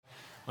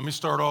Let me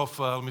start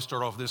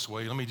off this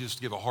way. Let me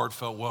just give a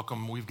heartfelt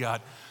welcome. We've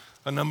got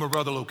a number of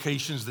other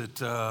locations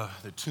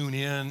that tune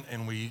in,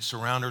 and we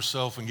surround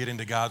ourselves and get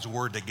into God's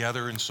Word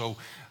together. And so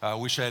I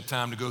wish I had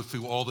time to go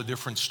through all the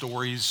different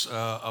stories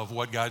of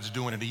what God's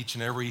doing at each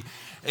and every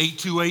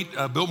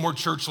 828 Biltmore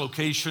Church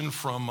location.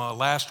 From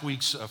last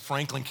week's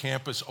Franklin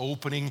campus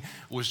opening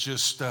was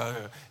just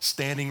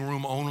standing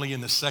room only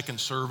in the second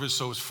service,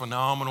 so it's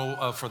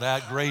phenomenal for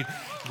that.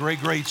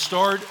 Great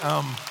start.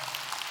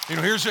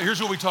 Here's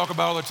what we talk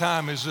about all the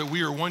time is that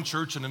we are one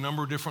church in a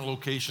number of different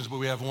locations, but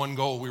we have one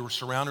goal. We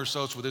surround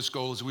ourselves with this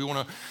goal is we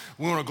want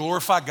to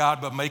glorify God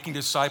by making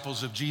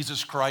disciples of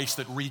Jesus Christ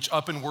that reach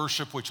up in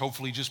worship, which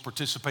hopefully you just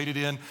participated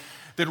in,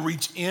 that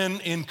reach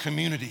in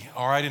community,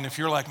 all right? And if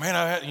you're like,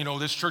 man,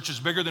 this church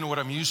is bigger than what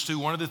I'm used to,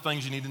 one of the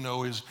things you need to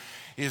know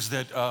is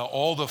that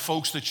all the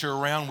folks that you're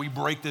around, we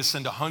break this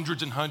into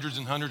hundreds and hundreds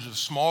and hundreds of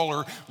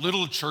smaller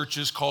little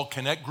churches called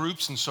connect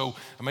groups. And so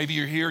maybe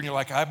you're here and you're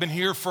like, I've been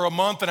here for a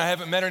month and I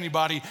haven't met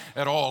anybody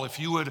at all. If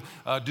you would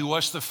do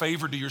us the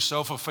favor, do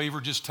yourself a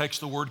favor, just text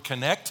the word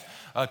connect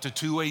to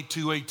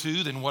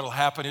 28282. Then what'll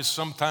happen is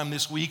sometime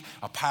this week,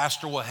 a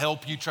pastor will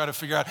help you try to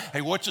figure out,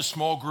 hey, what's a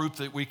small group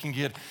that we can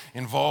get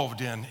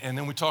involved in? And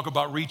then we talk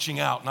about reaching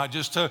out, not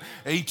just to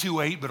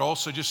 828, but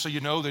also just so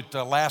you know that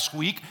last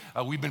week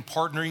we've been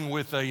partnering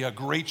with a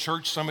great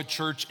church, Summit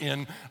Church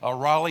in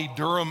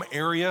Raleigh-Durham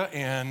area,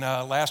 and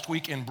last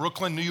week in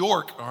Brooklyn, New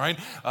York, all right?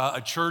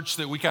 A church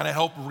that we kind of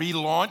helped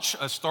relaunch,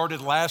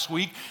 started last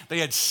week. They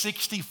had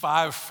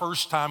 65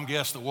 first-time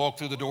guests that walked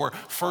through the door,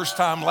 first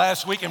time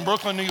last week in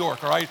Brooklyn, New York,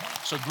 all right?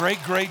 So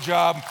great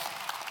job.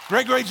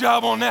 Great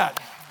job on that.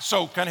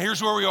 So kind of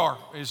here's where we are.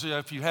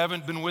 If you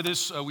haven't been with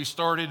us, we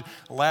started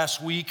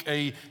last week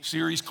a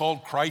series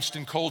called Christ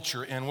and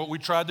Culture. And what we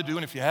tried to do,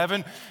 and if you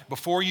haven't,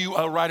 before you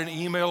write an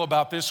email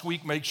about this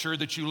week, make sure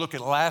that you look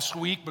at last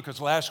week,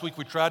 because last week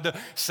we tried to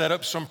set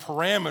up some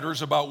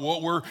parameters about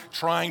what we're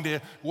trying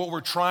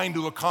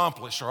to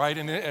accomplish, all right?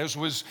 And as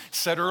was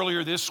said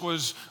earlier, this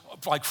was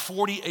like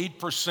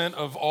 48%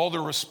 of all the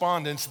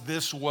respondents.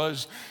 This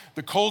was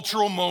the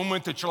cultural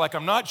moment that you're like,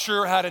 I'm not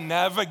sure how to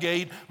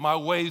navigate my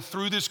way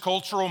through this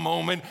cultural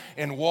moment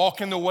and walk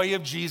in the way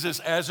of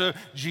Jesus as a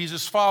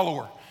Jesus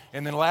follower.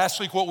 And then last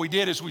week what we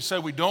did is we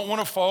said we don't want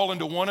to fall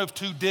into one of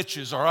two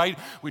ditches, all right?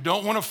 We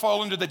don't want to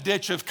fall into the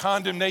ditch of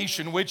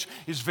condemnation, which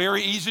is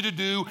very easy to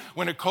do.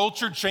 When a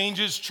culture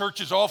changes,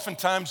 churches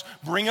oftentimes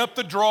bring up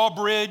the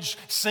drawbridge,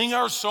 sing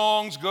our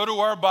songs, go to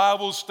our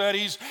Bible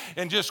studies,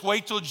 and just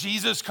wait till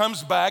Jesus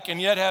comes back,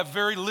 and yet have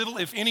very little,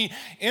 if any,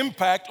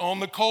 impact on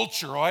the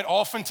culture, all right?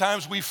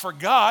 Oftentimes we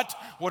forgot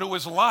what it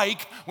was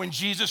like when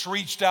Jesus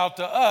reached out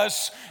to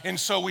us, and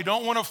so we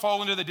don't want to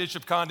fall into the ditch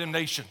of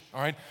condemnation,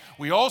 all right?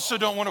 We also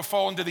don't want to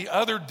fall into the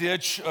other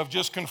ditch of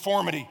just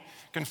conformity.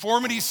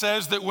 Conformity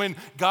says that when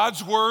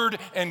God's word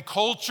and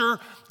culture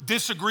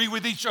disagree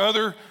with each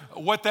other,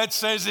 what that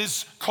says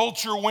is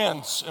culture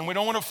wins. And we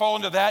don't want to fall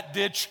into that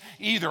ditch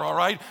either, all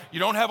right? You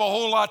don't have a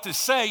whole lot to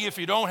say if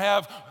you don't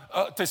have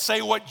to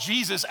say what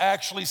Jesus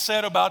actually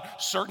said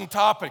about certain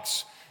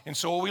topics. And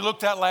so what we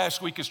looked at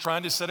last week is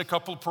trying to set a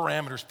couple of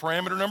parameters.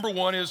 Parameter number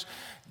one is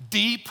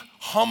deep,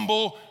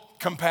 humble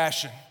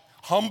compassion.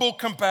 Humble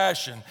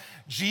compassion.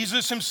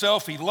 Jesus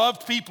himself, he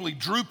loved people. He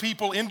drew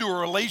people into a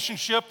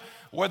relationship,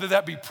 whether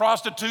that be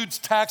prostitutes,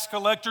 tax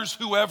collectors,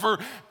 whoever,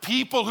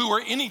 people who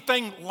were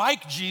anything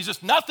like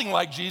Jesus, nothing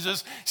like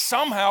Jesus,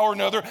 somehow or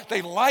another,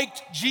 they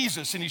liked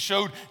Jesus, and he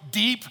showed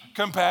deep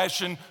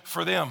compassion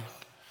for them.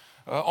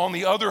 On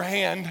the other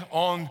hand,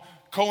 on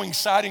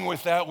coinciding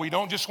with that, we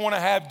don't just want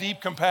to have deep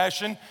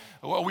compassion,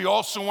 we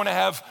also want to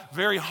have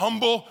very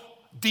humble,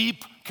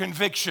 deep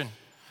conviction.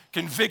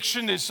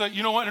 Conviction is,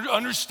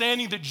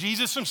 understanding that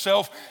Jesus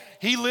himself,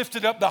 he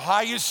lifted up the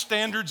highest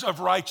standards of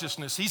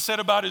righteousness. He said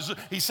about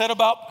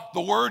the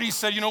word, he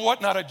said, you know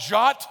what, not a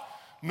jot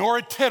nor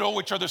a tittle,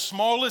 which are the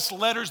smallest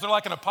letters, they're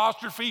like an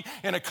apostrophe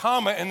and a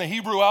comma in the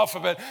Hebrew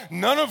alphabet.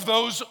 None of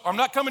those, I'm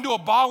not coming to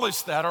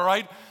abolish that, all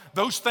right?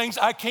 Those things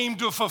I came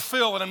to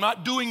fulfill, and I'm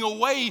not doing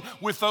away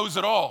with those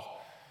at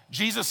all.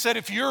 Jesus said,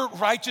 if your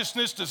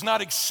righteousness does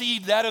not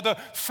exceed that of the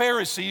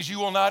Pharisees, you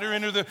will not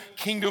enter the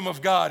kingdom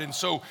of God. And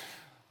so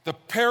the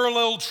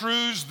parallel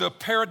truths, the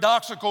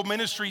paradoxical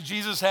ministry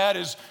Jesus had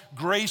is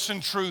grace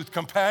and truth,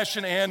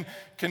 compassion and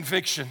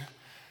conviction.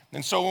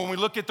 And so when we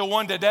look at the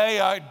one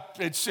today,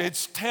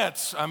 it's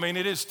tense. I mean,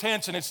 it is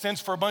tense, and it's tense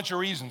for a bunch of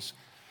reasons.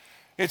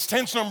 It's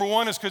tense, number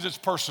one, is because it's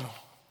personal.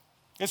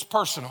 It's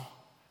personal.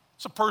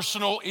 It's a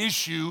personal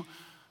issue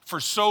for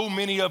so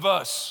many of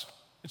us.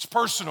 It's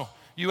personal.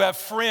 You have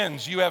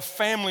friends, you have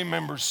family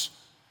members,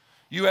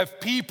 you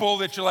have people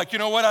that you're like, you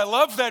know what, I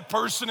love that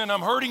person and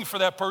I'm hurting for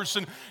that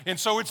person. And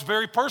so it's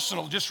very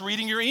personal. Just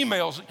reading your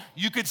emails,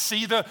 you could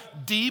see the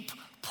deep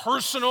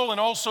personal and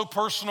also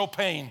personal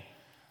pain.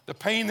 The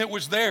pain that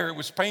was there, it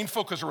was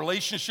painful because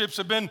relationships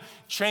have been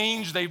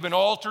changed, they've been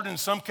altered. In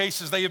some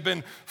cases, they have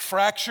been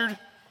fractured.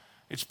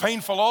 It's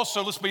painful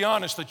also, let's be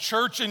honest, the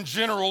church in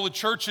general, the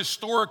church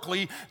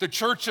historically, the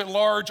church at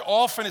large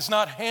often has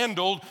not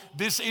handled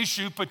this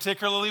issue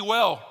particularly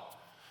well.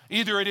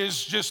 Either it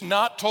is just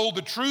not told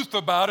the truth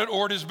about it,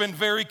 or it has been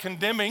very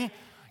condemning,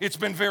 it's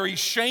been very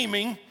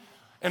shaming,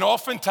 and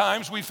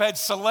oftentimes we've had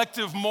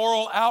selective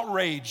moral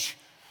outrage.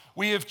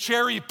 We have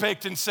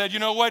cherry-picked and said, you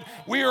know what,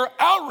 we are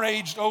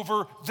outraged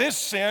over this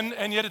sin,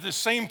 and yet at the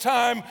same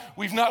time,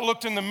 we've not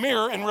looked in the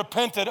mirror and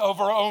repented of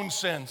our own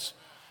sins.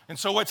 And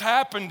so what's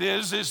happened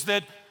is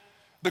that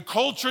the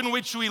culture in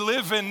which we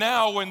live in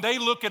now, when they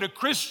look at a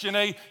Christian,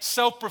 a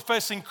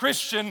self-professing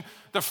Christian,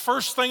 the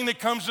first thing that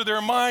comes to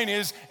their mind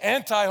is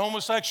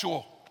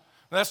anti-homosexual.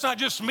 Now, that's not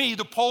just me.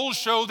 The polls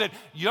show that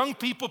young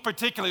people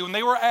particularly, when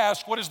they were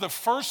asked what is the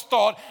first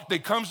thought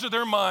that comes to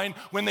their mind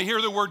when they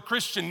hear the word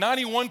Christian,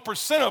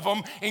 91% of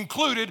them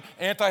included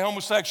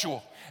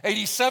anti-homosexual.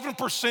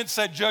 87%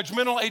 said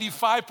judgmental,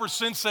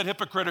 85% said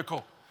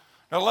hypocritical.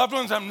 Now, loved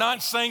ones, I'm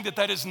not saying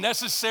that is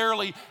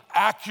necessarily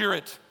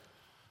accurate.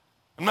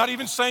 I'm not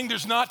even saying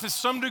there's not, to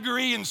some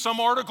degree, in some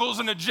articles,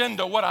 an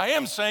agenda. What I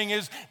am saying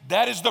is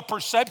that is the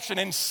perception.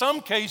 In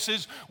some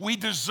cases, we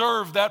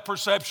deserve that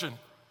perception.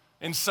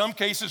 In some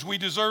cases, we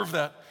deserve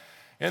that.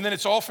 And then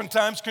it's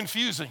oftentimes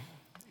confusing.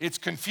 It's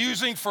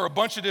confusing for a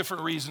bunch of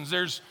different reasons.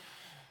 There's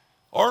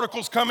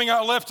articles coming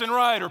out left and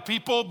right, or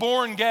people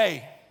born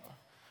gay.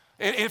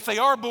 If they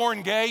are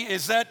born gay,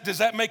 does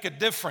that make a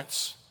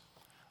difference?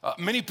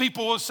 Many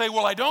people will say,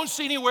 well, I don't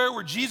see anywhere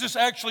where Jesus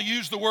actually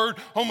used the word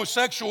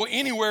homosexual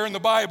anywhere in the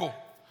Bible.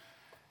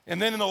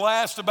 And then in the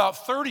last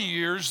about 30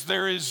 years,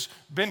 there has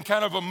been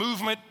kind of a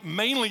movement,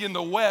 mainly in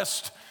the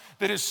West,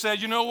 that has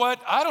said, you know what,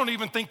 I don't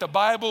even think the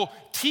Bible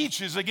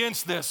teaches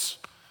against this.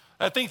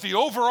 I think the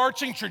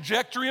overarching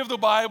trajectory of the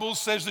Bible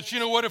says that, you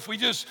know what, if we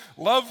just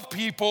love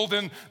people,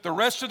 then the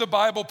rest of the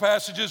Bible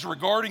passages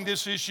regarding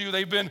this issue,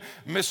 they've been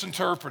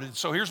misinterpreted.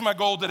 So here's my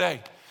goal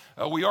today.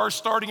 We are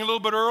starting a little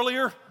bit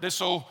earlier.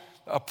 This will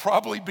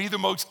probably be the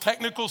most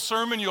technical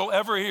sermon you'll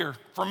ever hear,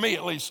 for me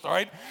at least, all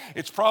right?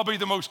 It's probably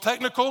the most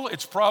technical.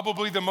 It's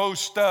probably the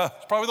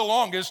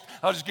longest.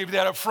 I'll just give you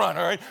that up front,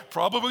 all right?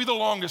 Probably the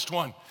longest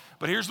one.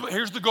 But here's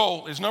the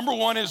goal, is number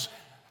one is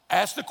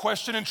ask the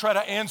question and try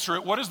to answer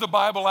it. What does the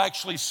Bible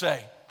actually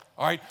say?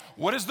 All right,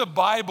 what does the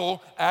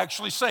Bible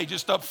actually say?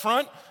 Just up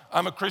front,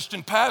 I'm a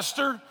Christian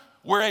pastor.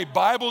 We're a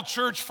Bible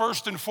church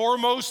first and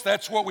foremost.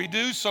 That's what we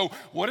do. So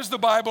what does the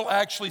Bible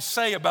actually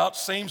say about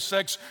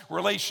same-sex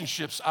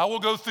relationships? I will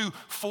go through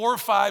 4 or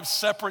 5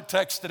 separate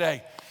texts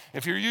today.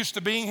 If you're used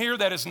to being here,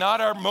 that is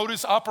not our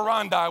modus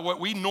operandi. What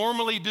we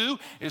normally do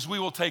is we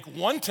will take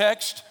one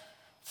text,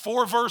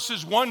 4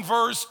 verses, 1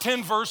 verse,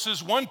 10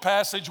 verses, 1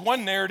 passage,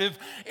 1 narrative,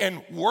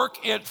 and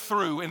work it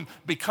through. And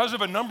because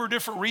of a number of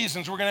different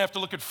reasons, we're going to have to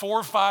look at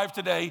 4 or 5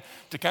 today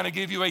to kind of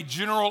give you a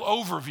general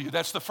overview.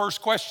 That's the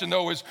first question,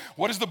 though, is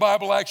what does the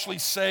Bible actually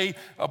say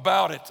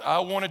about it? I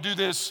want to do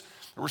this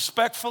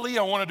respectfully.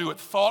 I want to do it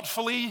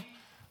thoughtfully.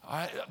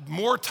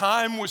 More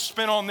time was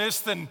spent on this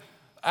than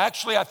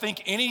actually, I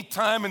think any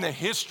time in the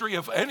history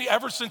of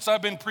ever since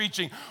I've been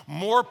preaching,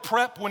 more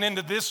prep went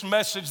into this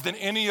message than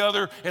any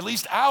other, at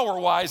least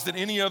hour-wise, than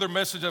any other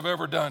message I've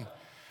ever done.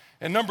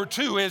 And number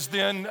 2 is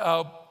then,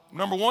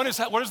 number 1 is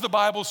what does the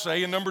Bible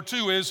say? And number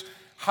 2 is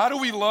how do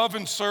we love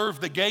and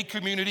serve the gay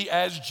community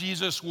as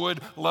Jesus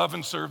would love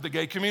and serve the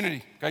gay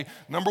community? Okay.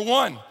 Number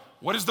 1,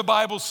 what does the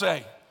Bible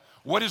say?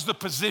 What is the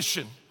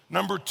position?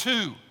 Number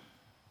 2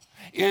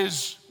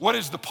 is what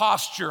is the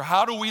posture?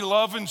 How do we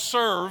love and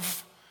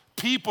serve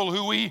people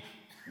who we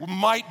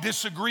might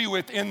disagree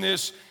with in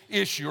this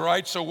issue,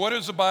 right? So what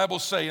does the Bible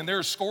say? And there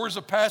are scores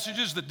of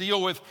passages that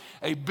deal with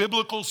a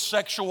biblical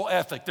sexual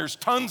ethic. There's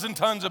tons and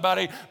tons about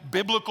a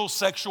biblical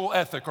sexual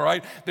ethic, all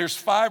right? There's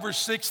 5 or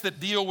 6 that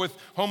deal with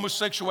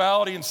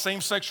homosexuality and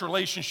same-sex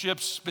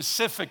relationships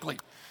specifically.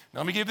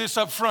 Now, let me give this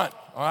up front,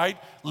 all right?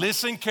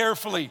 Listen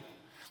carefully.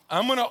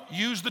 I'm going to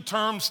use the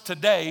terms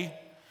today,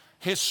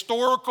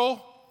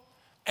 historical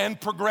and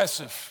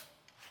progressive.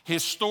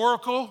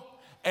 Historical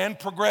and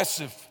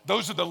progressive.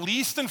 Those are the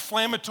least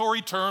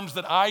inflammatory terms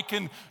that I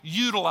can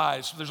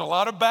utilize. There's a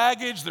lot of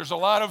baggage. There's a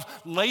lot of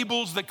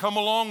labels that come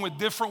along with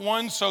different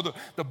ones. So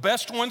the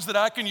best ones that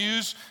I can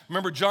use,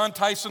 remember John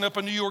Tyson up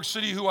in New York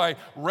City, who I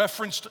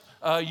referenced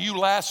you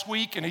last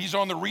week, and he's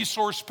on the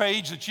resource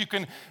page that you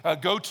can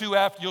go to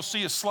after. You'll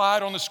see a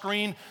slide on the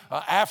screen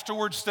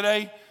afterwards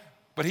today.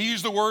 But he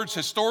used the words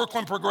historical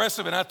and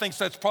progressive, and I think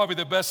that's probably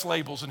the best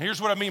labels. And here's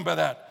what I mean by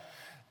that.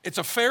 It's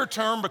a fair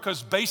term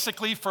because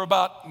basically for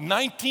about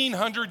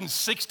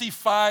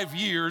 1965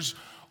 years,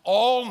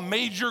 all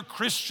major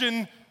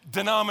Christian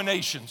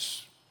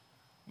denominations,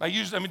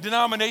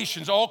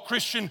 denominations, all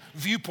Christian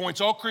viewpoints,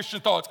 all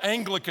Christian thoughts,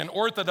 Anglican,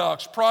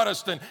 Orthodox,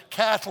 Protestant,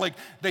 Catholic,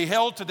 they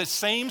held to the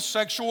same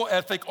sexual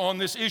ethic on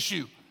this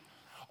issue.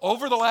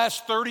 Over the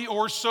last 30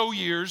 or so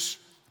years,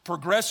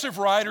 progressive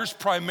writers,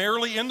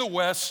 primarily in the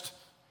West,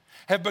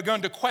 have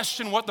begun to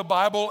question what the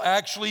Bible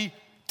actually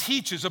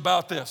teaches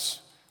about this.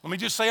 Let me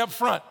just say up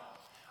front,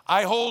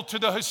 I hold to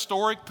the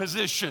historic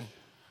position.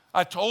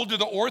 I hold to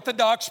the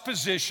orthodox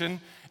position,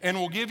 and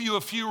will give you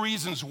a few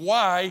reasons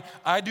why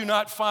I do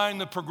not find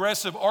the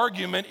progressive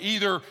argument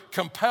either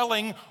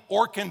compelling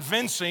or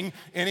convincing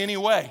in any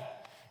way.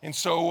 And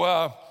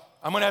so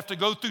I'm going to have to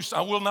go through,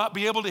 I will not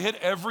be able to hit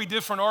every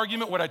different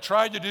argument. What I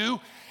tried to do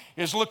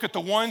is look at the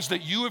ones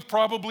that you have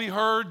probably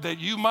heard, that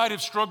you might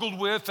have struggled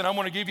with, and I'm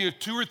going to give you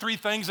 2 or 3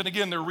 things, and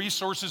again, there are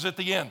resources at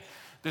the end.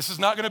 This is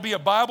not going to be a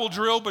Bible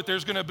drill, but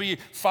there's going to be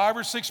 5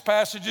 or 6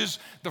 passages.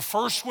 The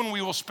first one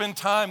we will spend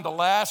time, the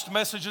last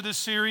message of this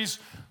series,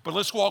 but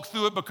let's walk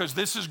through it because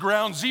this is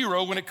ground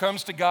zero when it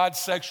comes to God's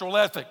sexual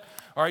ethic.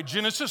 All right,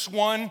 Genesis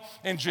 1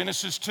 and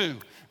Genesis 2.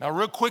 Now,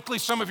 real quickly,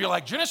 some of you are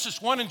like,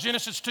 Genesis 1 and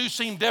Genesis 2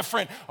 seem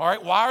different. All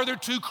right, why are there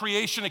 2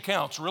 creation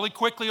accounts? Really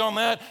quickly on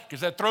that,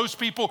 because that throws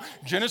people.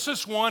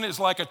 Genesis 1 is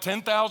like a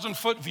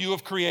 10,000-foot view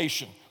of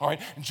creation. All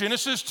right, in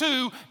Genesis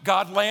 2,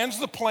 God lands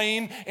the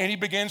plane and he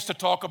begins to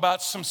talk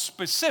about some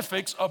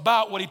specifics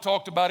about what he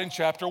talked about in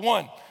chapter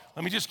 1.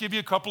 Let me just give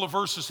you a couple of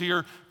verses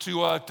here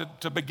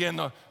to begin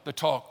the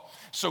talk.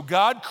 So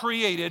God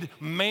created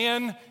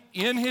man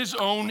in his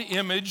own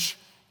image.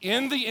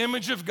 In the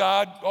image of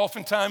God,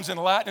 oftentimes in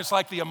Latin, it's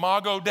like the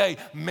imago Dei.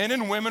 Men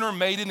and women are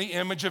made in the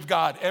image of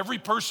God. Every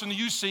person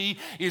you see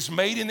is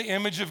made in the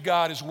image of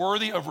God, is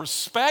worthy of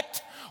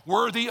respect,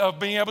 worthy of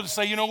being able to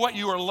say, you know what,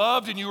 you are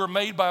loved and you are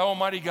made by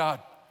Almighty God.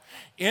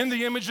 In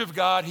the image of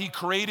God, he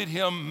created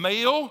him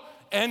male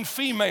and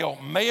female,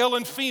 male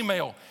and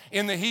female.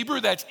 In the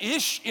Hebrew, that's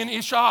ish and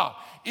isha.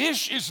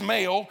 Ish is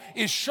male,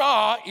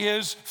 isha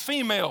is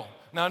female.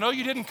 Now, I know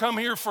you didn't come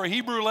here for a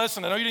Hebrew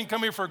lesson. I know you didn't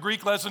come here for a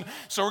Greek lesson.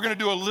 So we're going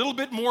to do a little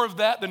bit more of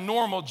that than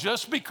normal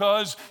just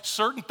because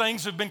certain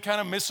things have been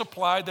kind of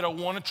misapplied that I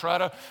want to try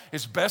to,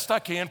 as best I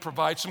can,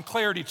 provide some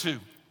clarity to.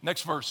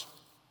 Next verse.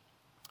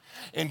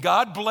 And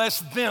God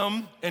blessed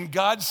them, and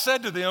God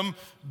said to them,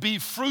 be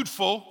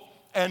fruitful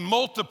and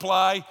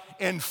multiply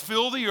and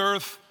fill the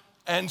earth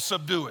and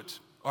subdue it.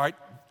 All right?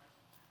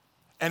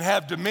 And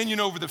have dominion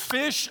over the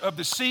fish of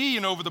the sea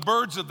and over the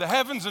birds of the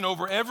heavens and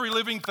over every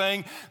living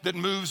thing that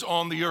moves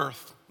on the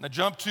earth. Now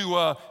jump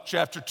to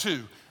chapter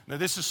 2. Now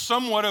this is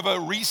somewhat of a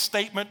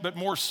restatement, but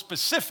more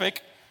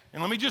specific.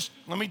 And let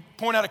me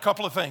point out a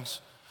couple of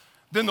things.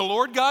 Then the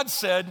Lord God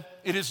said,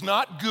 it is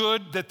not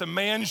good that the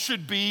man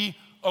should be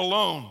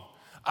alone.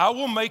 I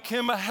will make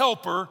him a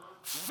helper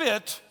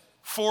fit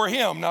for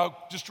him. Now,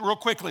 just real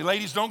quickly,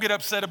 ladies, don't get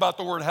upset about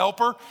the word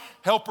helper.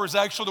 Helper is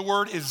actually the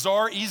word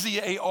izar,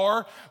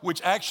 E-Z-A-R,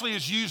 which actually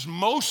is used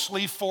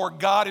mostly for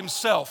God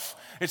himself.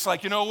 It's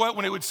like, you know what,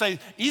 when it would say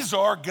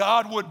Izar,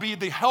 God would be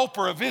the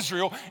helper of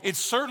Israel, it's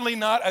certainly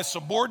not a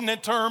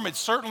subordinate term. It's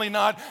certainly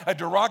not a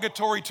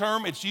derogatory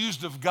term. It's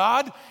used of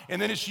God,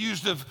 and then it's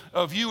used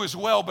of you as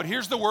well. But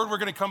here's the word we're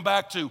going to come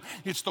back to.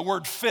 It's the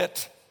word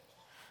fit.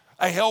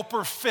 A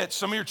helper fit.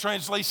 Some of your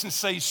translations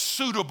say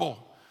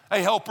suitable. A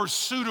helper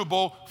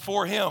suitable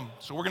for him.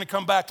 So we're going to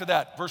come back to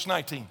that. Verse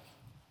 19.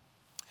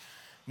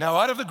 Now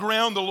out of the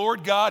ground the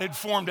Lord God had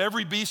formed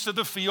every beast of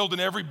the field and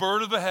every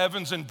bird of the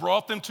heavens and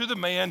brought them to the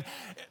man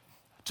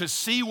to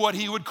see what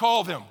he would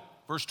call them.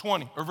 Verse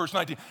 20 or verse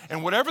 19.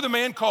 And whatever the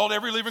man called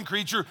every living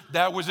creature,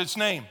 that was its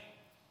name.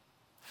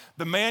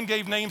 The man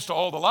gave names to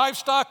all the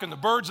livestock and the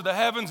birds of the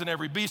heavens and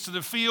every beast of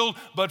the field.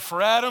 But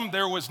for Adam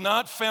there was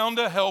not found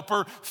a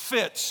helper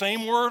fit.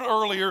 Same word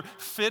earlier,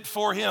 fit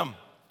for him.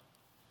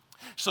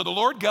 So the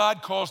Lord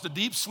God caused a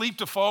deep sleep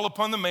to fall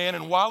upon the man,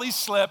 and while he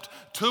slept,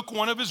 took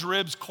one of his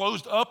ribs,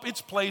 closed up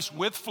its place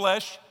with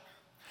flesh,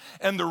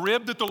 and the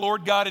rib that the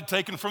Lord God had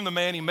taken from the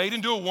man, he made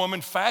into a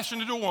woman,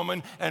 fashioned into a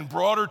woman, and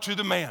brought her to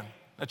the man.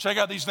 Now check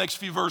out these next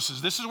few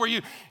verses. This is where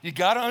you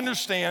got to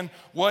understand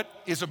what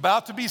is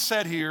about to be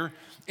said here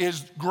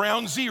is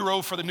ground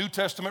zero for the New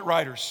Testament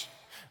writers.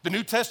 The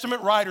New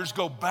Testament writers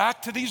go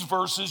back to these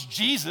verses.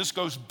 Jesus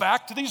goes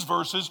back to these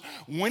verses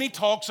when he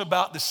talks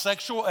about the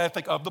sexual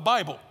ethic of the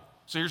Bible.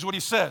 So here's what he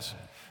says.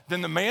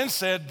 Then the man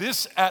said,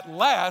 this at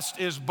last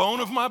is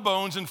bone of my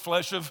bones and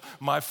flesh of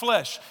my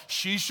flesh.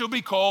 She shall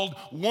be called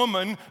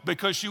woman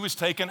because she was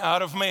taken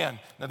out of man.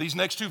 Now these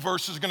next 2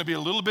 verses are going to be a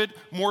little bit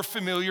more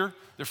familiar.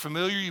 They're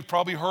familiar. You've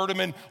probably heard them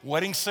in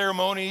wedding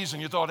ceremonies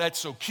and you thought that's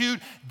so cute.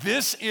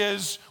 This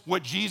is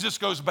what Jesus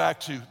goes back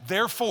to.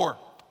 Therefore,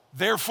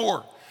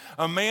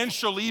 a man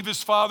shall leave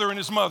his father and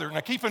his mother.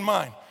 Now keep in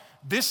mind,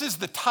 this is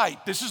the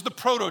type. This is the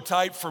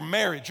prototype for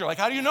marriage. You're like,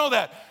 how do you know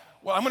that?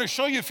 Well, I'm going to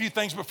show you a few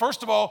things, but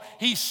first of all,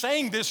 he's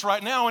saying this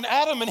right now, and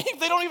Adam and Eve,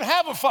 they don't even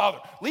have a father.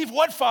 Leave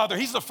what father?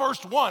 He's the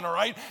first one, all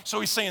right?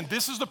 So he's saying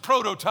this is the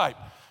prototype.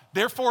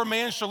 Therefore, a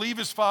man shall leave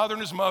his father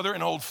and his mother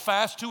and hold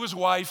fast to his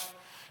wife,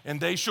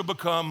 and they shall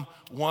become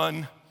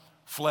one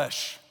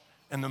flesh.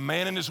 And the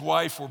man and his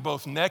wife were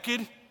both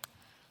naked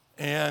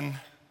and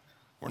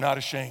were not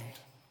ashamed.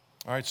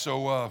 All right,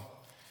 so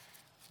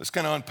let's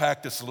kind of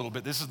unpack this a little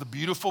bit. This is the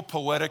beautiful,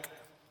 poetic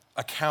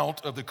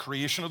account of the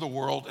creation of the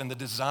world and the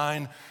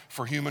design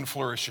for human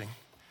flourishing.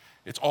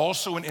 It's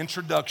also an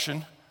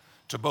introduction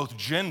to both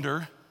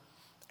gender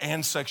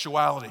and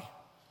sexuality.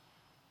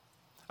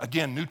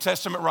 Again, New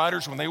Testament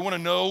writers, when they want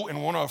to know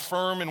and want to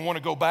affirm and want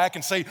to go back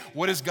and say,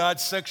 what is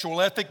God's sexual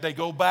ethic? They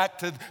go back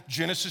to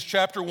Genesis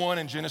chapter 1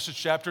 and Genesis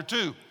chapter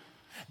 2.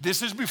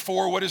 This is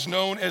before what is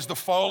known as the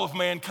fall of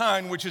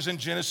mankind, which is in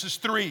Genesis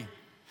 3.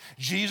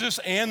 Jesus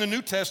and the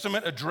New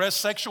Testament address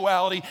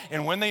sexuality,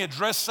 and when they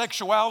address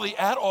sexuality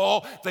at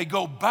all, they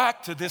go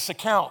back to this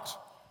account.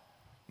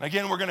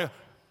 Again, we're going to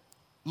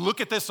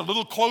look at this a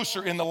little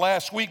closer in the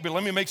last week, but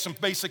let me make some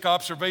basic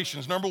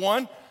observations. Number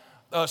one,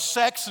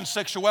 sex and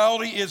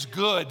sexuality is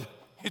good.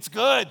 It's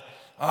good,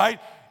 all right?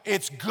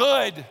 It's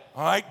good,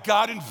 all right?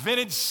 God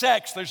invented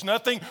sex. There's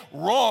nothing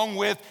wrong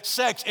with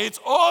sex. It's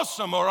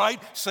awesome, all right?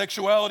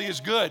 Sexuality is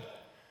good.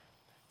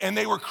 And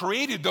they were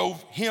created, though,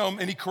 him,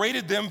 and he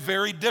created them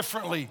very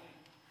differently.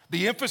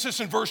 The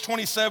emphasis in verse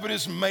 27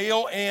 is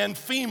male and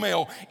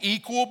female,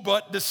 equal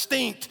but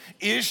distinct,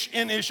 ish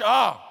and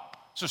ish-ah.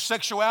 So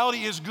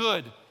sexuality is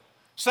good.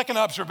 Second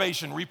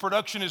observation,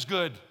 reproduction is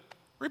good.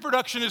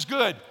 Reproduction is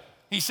good.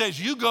 He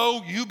says, you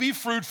go, you be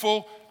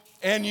fruitful,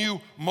 and you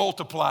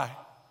multiply.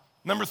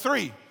 Number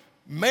three,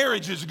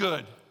 marriage is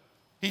good.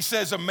 He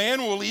says, a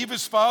man will leave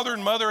his father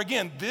and mother.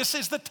 Again, this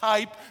is the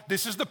type,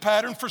 this is the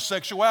pattern for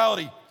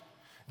sexuality.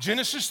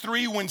 Genesis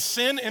 3, when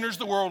sin enters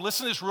the world,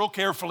 listen to this real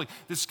carefully.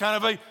 This is kind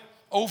of an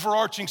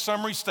overarching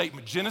summary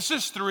statement.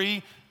 Genesis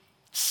 3,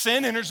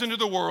 sin enters into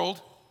the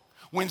world.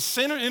 When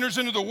sin enters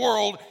into the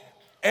world,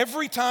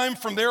 every time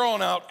from there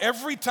on out,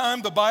 every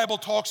time the Bible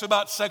talks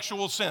about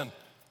sexual sin,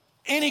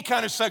 any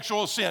kind of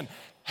sexual sin,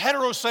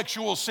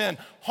 heterosexual sin,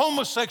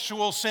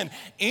 homosexual sin,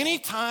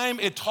 anytime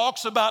it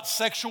talks about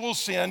sexual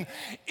sin,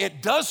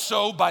 it does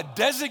so by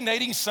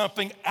designating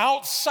something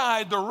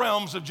outside the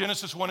realms of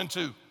Genesis 1 and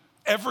 2.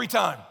 Every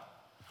time.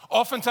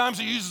 Oftentimes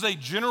it uses a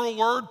general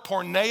word,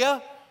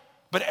 porneia,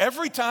 but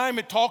every time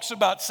it talks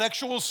about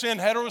sexual sin,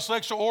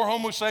 heterosexual or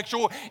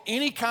homosexual,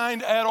 any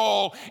kind at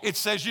all, it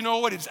says, you know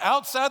what, it's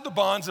outside the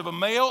bonds of a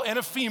male and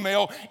a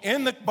female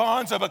in the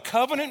bonds of a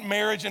covenant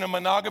marriage and a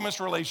monogamous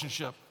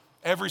relationship.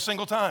 Every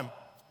single time.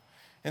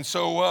 And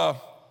so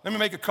let me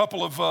make a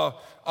couple of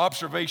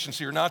observations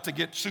here, not to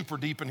get super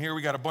deep in here.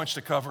 We got a bunch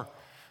to cover.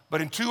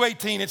 But in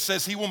 2:18, it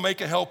says he will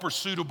make a helper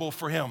suitable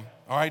for him,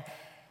 all right?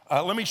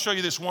 Let me show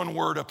you this one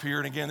word up here.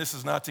 And again, this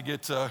is not to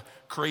get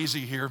crazy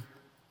here.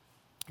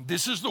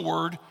 This is the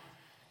word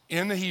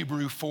in the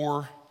Hebrew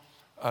for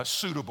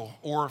suitable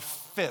or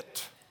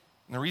fit.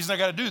 And the reason I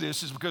got to do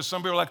this is because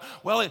some people are like,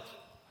 well,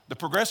 the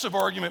progressive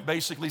argument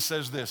basically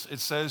says this. It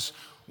says,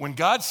 when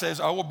God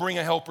says, I will bring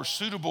a helper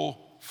suitable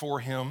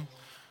for him,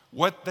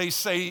 what they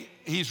say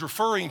he's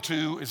referring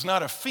to is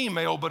not a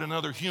female, but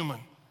another human.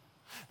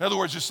 In other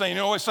words, just saying,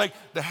 you know, it's like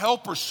the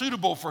helper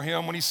suitable for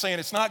him when he's saying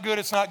it's not good,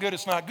 it's not good,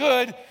 it's not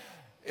good.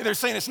 They're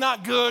saying it's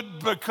not good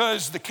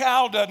because the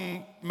cow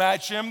doesn't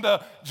match him,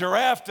 the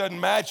giraffe doesn't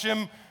match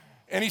him.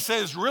 And he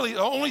says, really,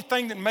 the only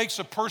thing that makes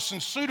a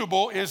person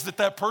suitable is that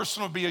that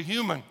person will be a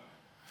human.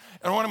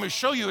 And what I'm going to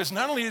show you is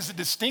not only is it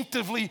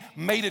distinctively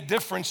made a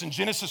difference in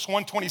Genesis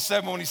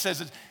 1:27 when he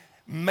says it's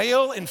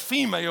male and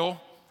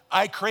female,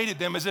 I created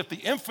them, as if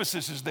the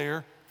emphasis is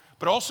there,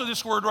 but also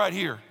this word right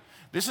here.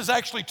 This is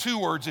actually two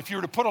words. If you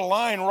were to put a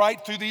line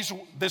right through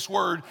this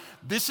word,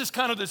 this is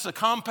a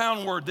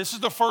compound word. This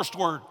is the first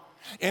word.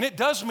 And it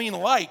does mean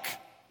like.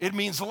 It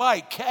means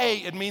like. K,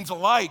 it means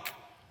alike.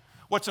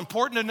 What's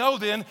important to know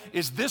then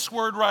is this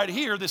word right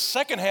here, this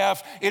second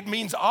half, it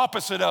means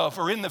opposite of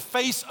or in the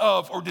face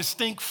of or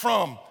distinct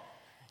from.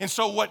 And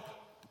so what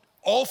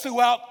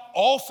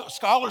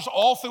scholars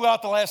all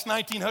throughout the last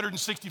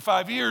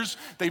 1965 years,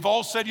 they've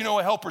all said, you know,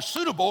 a helper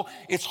suitable.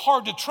 It's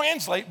hard to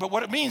translate, but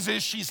what it means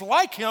is she's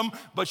like him,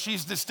 but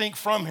she's distinct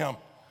from him.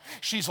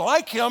 She's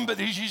like him, but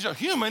she's a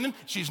human.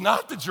 She's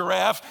not the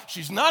giraffe.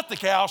 She's not the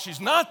cow. She's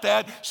not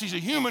that. She's a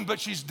human, but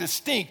she's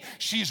distinct.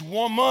 She's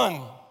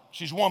woman.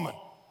 She's woman.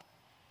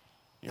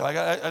 You're like,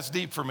 that's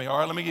deep for me. All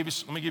right, let me give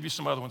you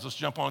some other ones. Let's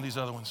jump on these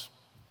other ones.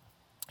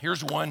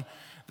 Here's one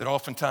that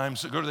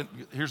oftentimes,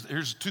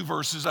 here's two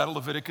verses out of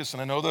Leviticus,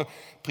 and I know the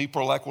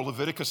people are like, well,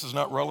 Leviticus is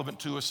not relevant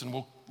to us, and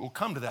we'll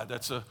come to that.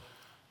 That's a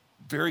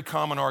very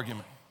common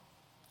argument.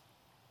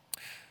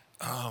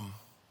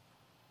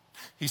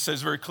 He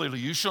says very clearly,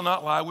 you shall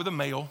not lie with a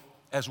male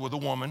as with a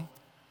woman.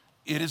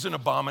 It is an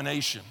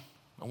abomination.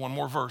 Now, one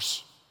more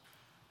verse.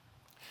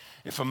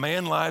 If a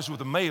man lies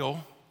with a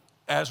male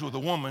as with a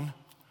woman,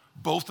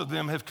 both of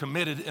them have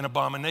committed an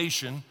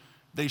abomination.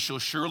 They shall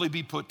surely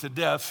be put to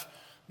death.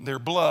 Their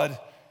blood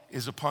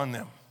is upon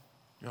them.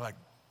 You're like,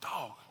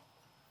 dog,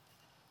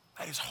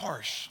 that is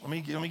harsh. Let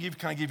me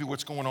give you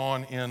what's going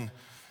on in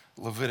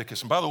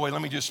Leviticus. And by the way,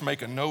 let me just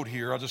make a note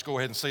here. I'll just go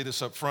ahead and say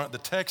this up front. The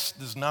text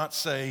does not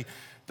say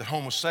that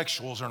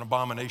homosexuals are an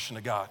abomination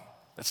to God.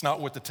 That's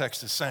not what the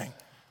text is saying,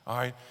 all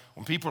right?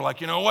 When people are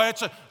like, you know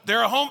what,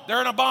 they're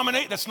an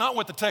abomination, that's not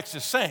what the text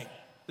is saying.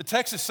 The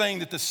text is saying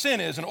that the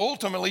sin is, and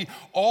ultimately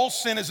all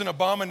sin is an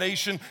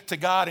abomination to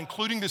God,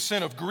 including the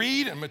sin of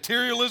greed and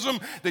materialism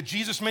that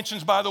Jesus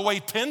mentions, by the way,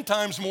 10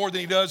 times more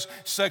than he does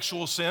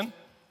sexual sin.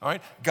 All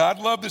right, God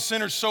loved the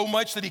sinner so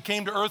much that he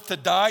came to earth to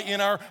die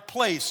in our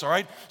place. All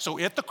right, so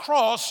at the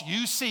cross,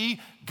 you see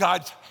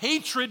God's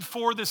hatred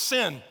for the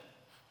sin.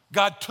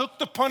 God took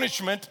the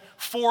punishment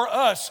for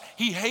us.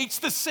 He hates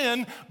the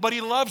sin, but he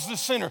loves the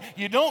sinner.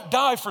 You don't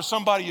die for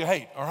somebody you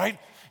hate, all right?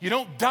 You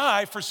don't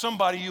die for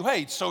somebody you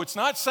hate. So it's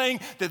not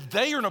saying that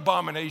they are an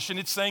abomination.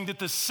 It's saying that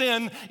the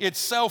sin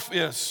itself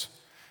is.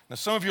 Now,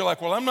 some of you are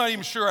like, well, I'm not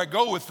even sure I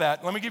go with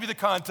that. Let me give you the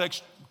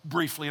context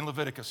briefly in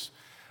Leviticus.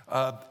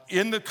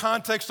 In the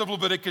context of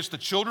Leviticus, the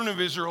children of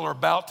Israel are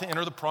about to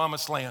enter the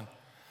promised land.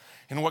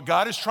 And what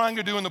God is trying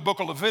to do in the book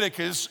of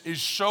Leviticus is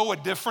show a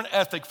different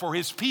ethic for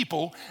his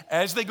people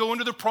as they go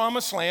into the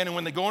promised land. And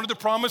when they go into the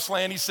promised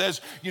land, he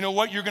says, you know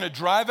what, you're going to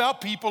drive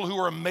out people who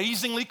are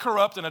amazingly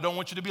corrupt, and I don't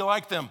want you to be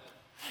like them.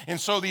 And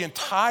so the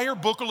entire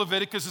book of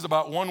Leviticus is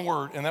about one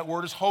word, and that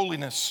word is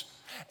holiness.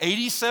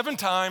 87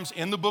 times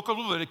in the book of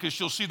Leviticus,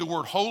 you'll see the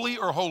word holy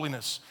or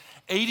holiness.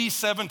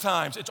 87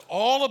 times. It's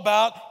all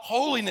about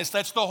holiness.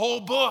 That's the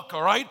whole book,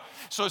 all right?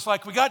 So it's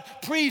like we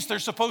got priests. They're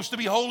supposed to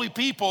be holy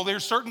people.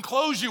 There's certain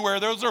clothes you wear.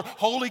 Those are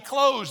holy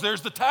clothes.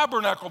 There's the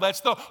tabernacle.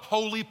 That's the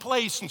holy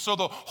place. And so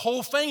the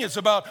whole thing is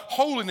about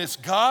holiness.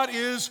 God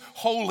is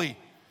holy.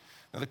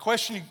 Now, the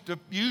question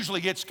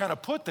usually gets kind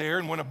of put there,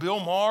 and when a Bill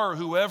Maher or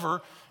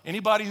whoever,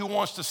 anybody who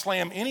wants to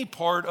slam any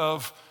part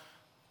of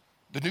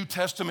the New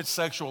Testament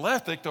sexual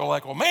ethic, they're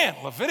like, well, man,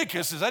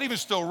 Leviticus, is that even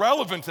still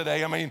relevant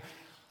today? I mean,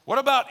 what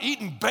about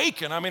eating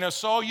bacon? I mean, I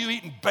saw you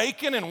eating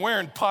bacon and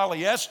wearing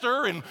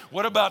polyester, and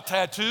what about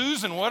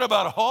tattoos, and what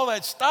about all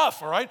that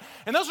stuff, all right?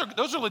 And those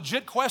are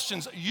legit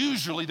questions.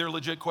 Usually they're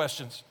legit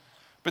questions.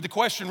 But the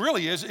question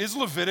really is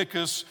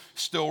Leviticus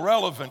still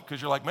relevant?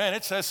 Because you're like, man,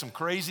 it says some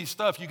crazy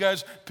stuff. You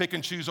guys pick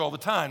and choose all the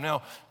time. Now,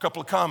 a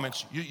couple of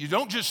comments. You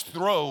don't just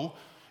throw,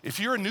 if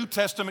you're a New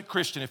Testament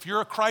Christian, if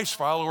you're a Christ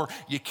follower,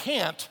 you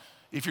can't,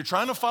 if you're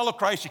trying to follow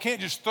Christ, you can't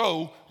just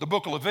throw the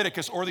book of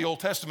Leviticus or the Old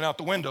Testament out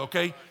the window,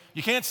 okay?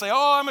 You can't say,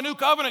 oh, I'm a new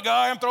covenant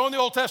guy, I'm throwing the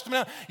Old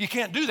Testament out. You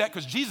can't do that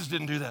because Jesus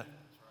didn't do that.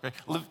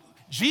 Okay?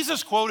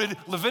 Jesus quoted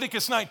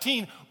Leviticus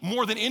 19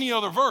 more than any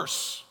other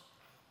verse.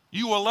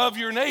 You will love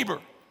your neighbor.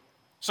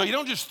 So you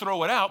don't just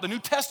throw it out. The New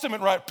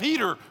Testament, right?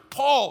 Peter,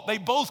 Paul, they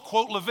both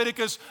quote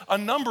Leviticus a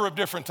number of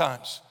different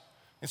times.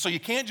 And so you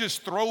can't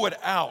just throw it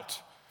out.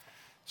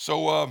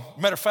 So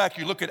matter of fact,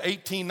 you look at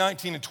 18,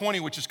 19, and 20,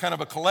 which is kind of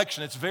a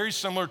collection. It's very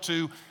similar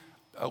to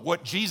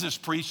what Jesus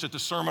preached at the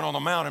Sermon on the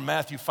Mount in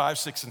Matthew 5,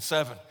 6, and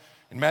 7.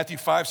 In Matthew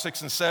 5,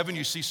 6, and 7,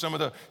 you see some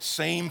of the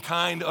same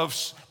kind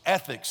of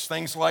ethics,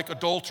 things like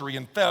adultery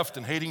and theft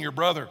and hating your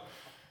brother.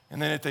 And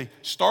then at the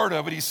start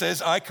of it, he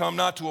says, I come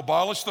not to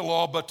abolish the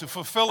law, but to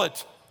fulfill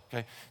it.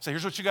 Okay, so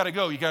here's what you got to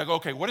go. You got to go,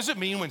 okay, what does it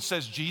mean when it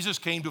says Jesus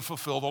came to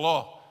fulfill the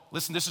law?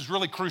 Listen, this is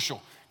really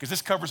crucial because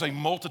this covers a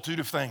multitude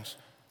of things.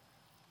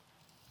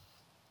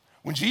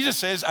 When Jesus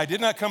says, I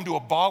did not come to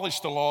abolish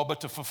the law,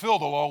 but to fulfill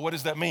the law, what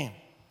does that mean?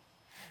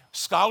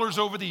 Scholars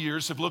over the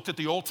years have looked at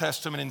the Old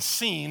Testament and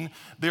seen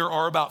there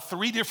are about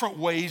 3 different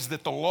ways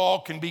that the law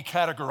can be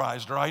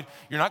categorized, right?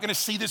 You're not going to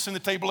see this in the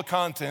table of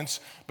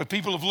contents, but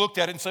people have looked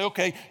at it and say,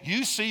 okay,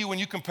 you see when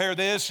you compare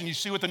this and you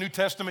see what the New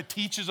Testament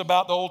teaches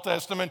about the Old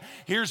Testament,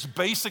 here's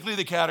basically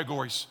the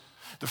categories.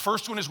 The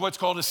first one is what's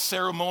called a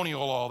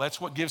ceremonial law.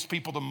 That's what gives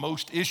people the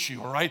most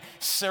issue, all right?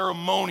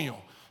 Ceremonial.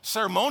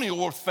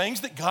 Ceremonial were things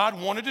that God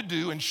wanted to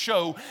do and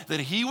show that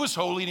he was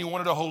holy and he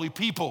wanted a holy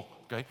people.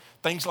 Okay?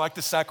 Things like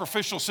the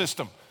sacrificial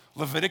system.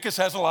 Leviticus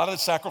has a lot of the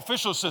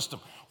sacrificial system.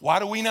 Why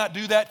do we not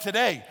do that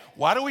today?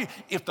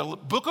 If the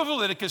book of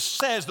Leviticus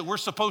says that we're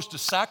supposed to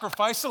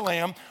sacrifice a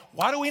lamb,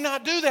 why do we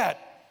not do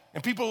that?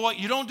 And people are like,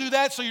 you don't do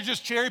that, so you're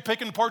just cherry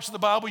picking parts of the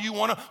Bible you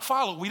want to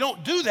follow. We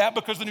don't do that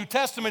because the New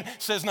Testament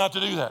says not to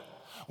do that.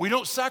 We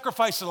don't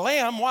sacrifice a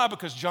lamb. Why?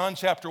 Because John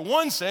chapter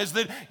 1 says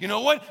that, you know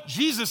what?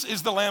 Jesus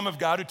is the Lamb of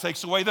God who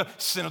takes away the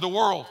sin of the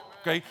world.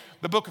 Okay?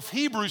 The book of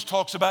Hebrews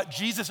talks about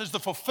Jesus as the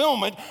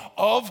fulfillment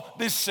of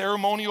this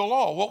ceremonial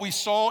law. What we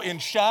saw in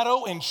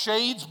shadow and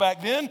shades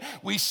back then,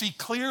 we see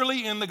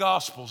clearly in the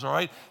Gospels, all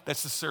right?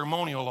 That's the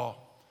ceremonial law.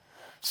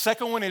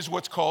 Second one is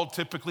what's called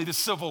typically the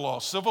civil law.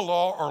 Civil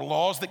law are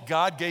laws that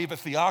God gave a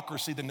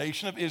theocracy, the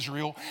nation of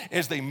Israel,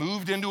 as they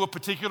moved into a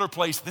particular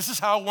place. This is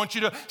how I want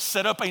you to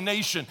set up a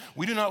nation.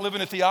 We do not live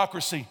in a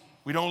theocracy.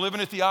 We don't live in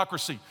a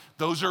theocracy.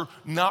 Those are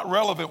not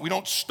relevant. We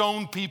don't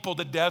stone people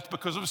to death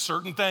because of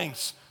certain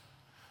things.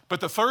 But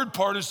the third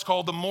part is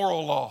called the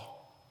moral law.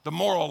 The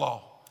moral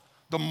law.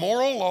 The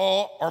moral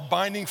law are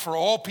binding for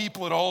all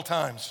people at all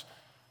times.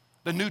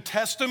 The New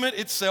Testament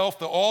itself,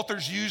 the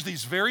authors use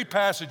these very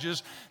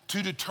passages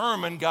to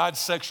determine God's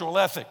sexual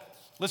ethic.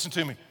 Listen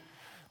to me.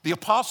 The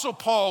Apostle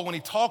Paul, when he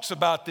talks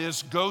about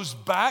this, goes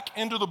back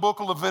into the book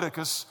of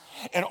Leviticus,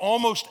 and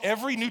almost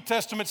every New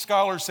Testament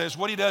scholar says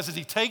what he does is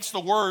he takes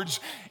the words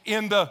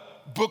in the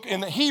book in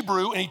the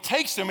Hebrew and he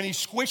takes them and he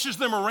squishes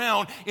them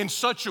around in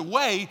such a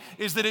way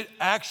is that it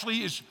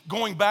actually is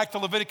going back to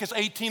Leviticus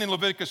 18 and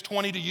Leviticus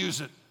 20 to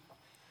use it.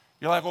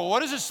 You're like, well,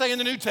 what does it say in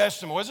the New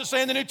Testament? What does it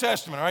say in the New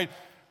Testament? All right,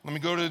 let me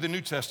go to the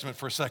New Testament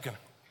for a second.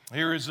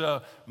 Here is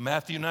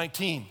Matthew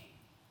 19.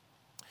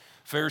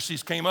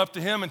 Pharisees came up to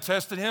him and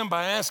tested him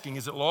by asking,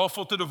 is it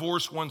lawful to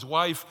divorce one's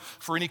wife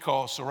for any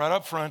cause? So right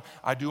up front,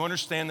 I do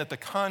understand that the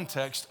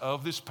context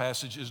of this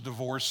passage is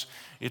divorce.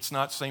 It's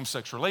not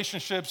same-sex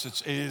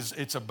relationships.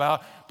 It's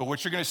about, but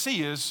what you're going to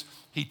see is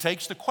he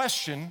takes the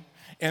question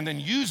and then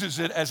uses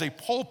it as a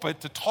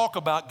pulpit to talk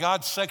about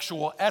God's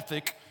sexual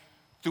ethic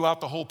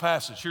throughout the whole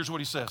passage. Here's what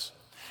he says.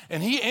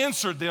 And he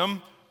answered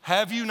them,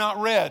 have you not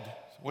read?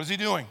 What is he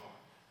doing?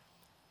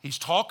 He's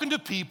talking to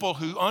people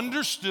who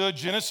understood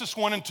Genesis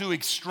 1 and 2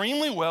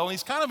 extremely well, and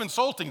he's kind of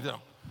insulting them.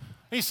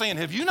 He's saying,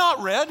 have you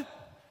not read?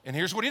 And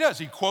here's what he does.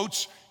 He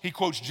quotes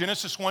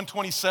Genesis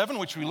 1:27,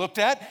 which we looked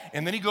at,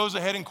 and then he goes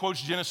ahead and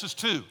quotes Genesis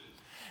 2.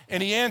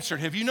 And he answered,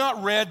 have you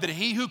not read that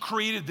he who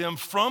created them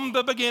from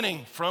the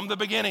beginning,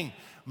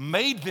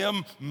 made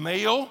them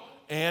male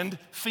and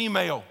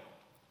female?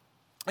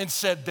 And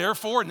said,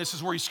 therefore, and this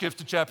is where he skips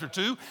to chapter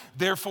 2,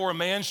 therefore a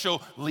man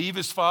shall leave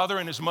his father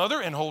and his mother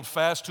and hold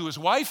fast to his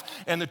wife,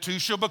 and the two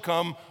shall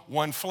become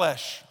one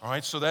flesh. All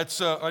right, so that's,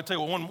 I'll tell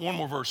you what, one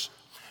more verse.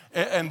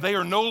 And they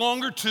are no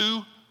longer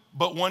two,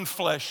 but one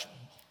flesh.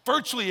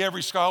 Virtually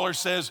every scholar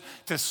says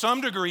to some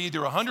degree,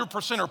 either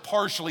 100% or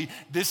partially,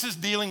 this is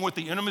dealing with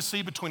the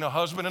intimacy between a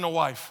husband and a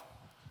wife.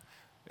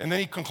 And then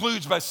he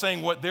concludes by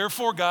saying, what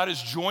therefore God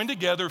has joined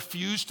together,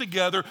 fused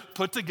together,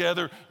 put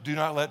together, do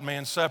not let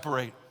man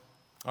separate.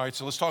 All right,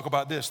 so let's talk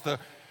about this.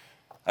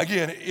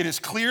 Again, it is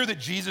clear that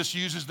Jesus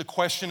uses the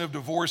question of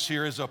divorce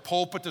here as a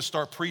pulpit to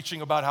start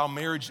preaching about how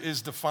marriage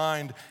is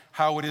defined,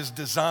 how it is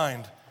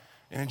designed.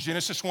 And in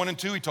Genesis 1 and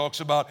 2, he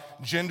talks about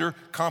gender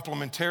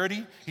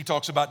complementarity. He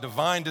talks about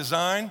divine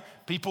design.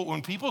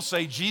 When people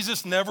say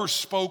Jesus never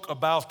spoke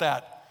about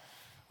that,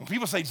 when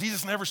people say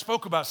Jesus never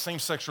spoke about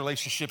same-sex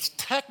relationships,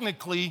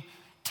 technically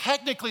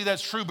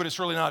that's true, but it's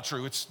really not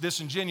true. It's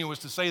disingenuous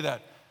to say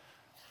that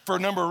for a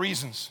number of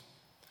reasons.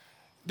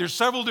 There's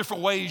several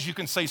different ways you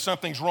can say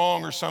something's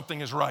wrong or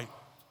something is right.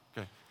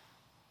 Okay.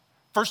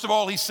 First of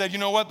all, he said, you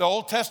know what, the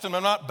Old Testament,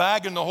 I'm not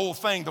bagging the whole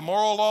thing. The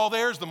moral law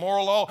there is the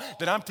moral law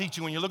that I'm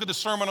teaching. When you look at the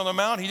Sermon on the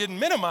Mount, he didn't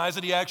minimize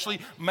it, he actually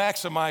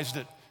maximized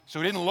it.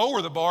 So he didn't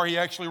lower the bar, he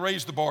actually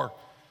raised the bar.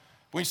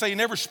 When you say he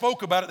never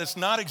spoke about it, that's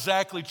not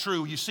exactly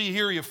true. You see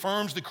here, he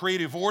affirms the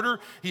creative order.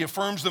 He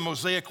affirms the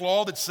Mosaic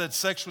law that said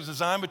sex was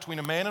designed between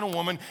a man and a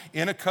woman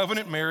in a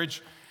covenant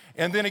marriage.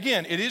 And then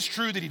again, it is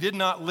true that he did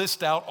not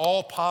list out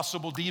all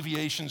possible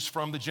deviations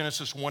from the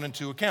Genesis 1 and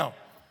 2 account.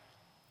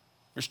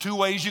 There's two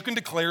ways you can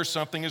declare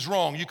something is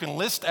wrong. You can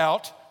list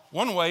out,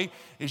 one way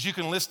is you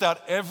can list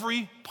out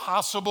every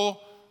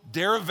possible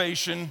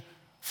derivation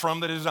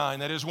from the design.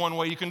 That is one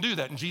way you can do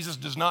that. And Jesus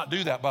does not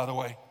do that, by the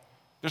way.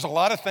 There's a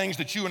lot of things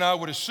that you and I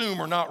would assume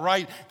are not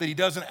right that he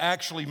doesn't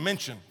actually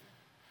mention.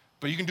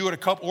 But you can do it a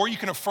couple, or you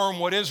can affirm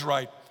what is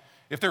right.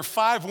 If there are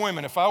 5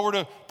 women, if I were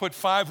to put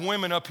 5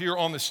 women up here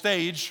on the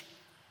stage,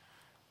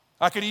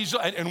 I could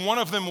easily, and one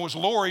of them was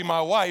Lori,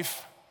 my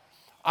wife,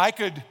 I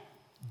could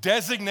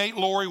designate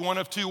Lori one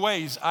of 2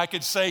 ways. I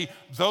could say,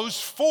 those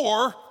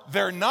 4,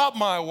 they're not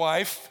my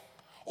wife,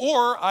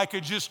 or I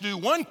could just do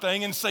one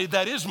thing and say,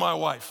 that is my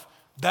wife.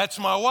 That's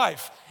my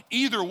wife.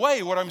 Either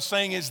way, what I'm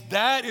saying is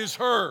that is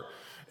her.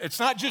 It's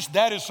not just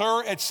that is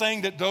her, it's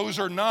saying that those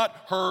are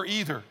not her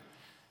either.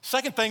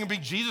 Second thing would be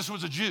Jesus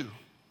was a Jew.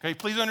 Okay,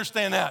 please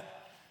understand that.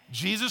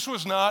 Jesus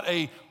was not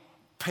a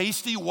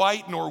pasty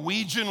white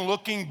Norwegian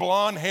looking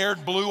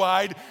blonde-haired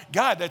blue-eyed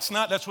guy. That's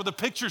what the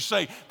pictures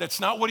say. That's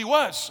not what he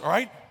was, all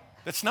right?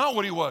 That's not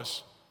what he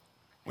was.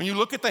 When you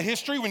look at the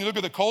history, when you look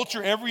at the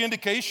culture, every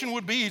indication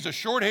would be he's a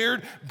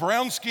short-haired,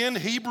 brown-skinned,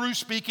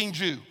 Hebrew-speaking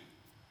Jew.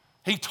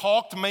 He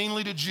talked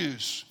mainly to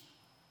Jews.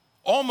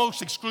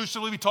 Almost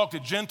exclusively, we talked to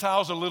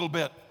Gentiles a little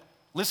bit.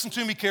 Listen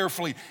to me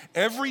carefully.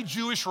 Every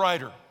Jewish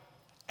writer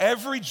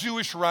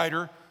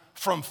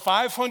from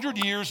 500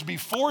 years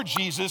before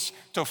Jesus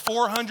to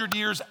 400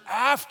 years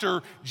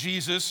after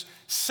Jesus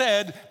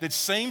said that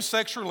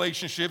same-sex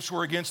relationships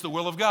were against the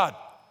will of God.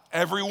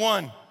 Every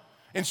one.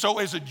 And so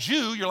as a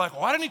Jew, you're like,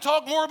 why didn't he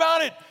talk more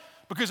about it?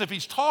 Because if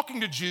he's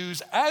talking to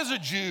Jews as a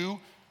Jew,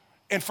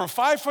 and for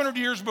 500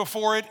 years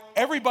before it,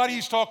 everybody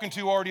he's talking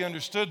to already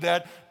understood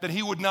that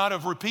he would not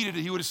have repeated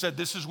it. He would have said,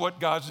 this is what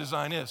God's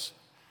design is.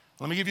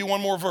 Let me give you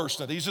one more verse.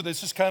 Now,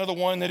 this is kind of the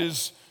one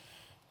that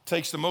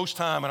takes the most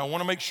time, and I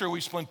want to make sure we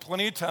spend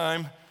plenty of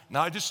time,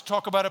 not just to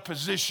talk about a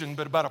position,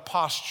 but about a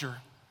posture.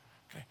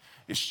 Okay?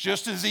 It's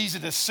just as easy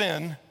to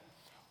sin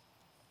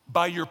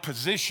by your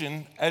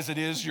position as it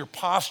is your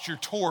posture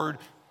toward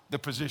the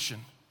position.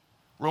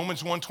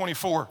 Romans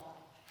 1:24.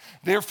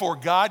 Therefore,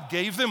 God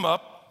gave them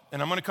up,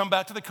 and I'm going to come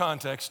back to the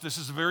context. This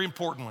is a very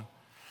important one.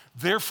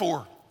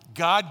 Therefore,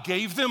 God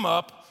gave them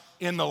up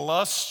in the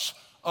lusts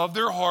of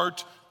their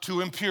heart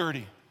to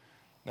impurity.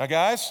 Now,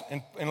 guys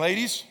and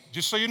ladies,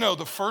 just so you know,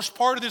 the first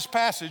part of this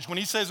passage, when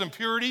he says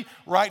impurity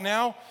right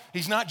now,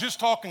 he's not just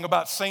talking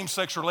about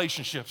same-sex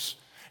relationships.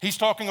 He's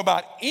talking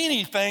about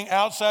anything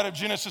outside of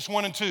Genesis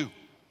 1 and 2.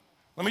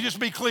 Let me just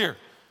be clear.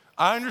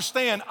 I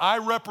understand I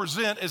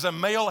represent, as a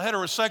male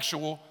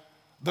heterosexual,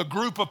 the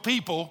group of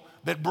people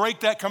that break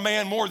that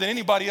command more than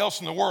anybody else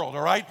in the world,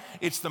 all right?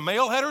 It's the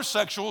male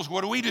heterosexuals.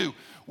 What do?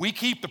 We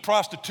keep the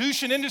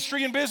prostitution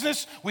industry in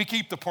business. We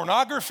keep the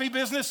pornography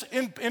business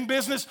in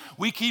business.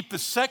 We keep the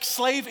sex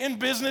slave in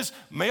business.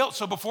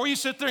 So before you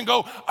sit there and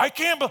go, I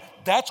can't,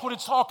 that's what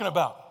it's talking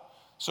about.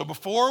 So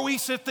before we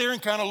sit there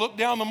and kind of look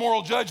down the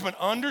moral judgment,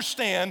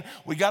 understand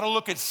we got to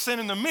look at sin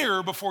in the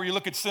mirror before you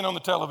look at sin on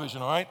the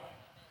television, all right?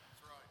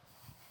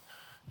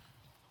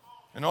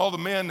 And all the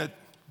men that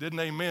didn't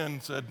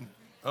amen said,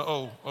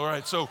 uh-oh, all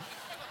right. So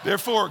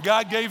therefore,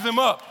 God gave them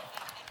up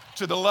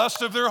to the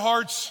lust of their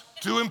hearts,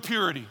 to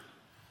impurity,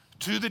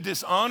 to the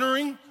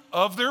dishonoring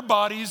of their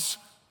bodies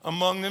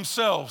among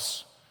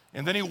themselves.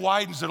 And then he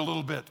widens it a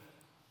little bit.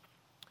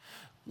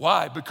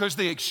 Why? Because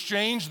they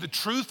exchanged the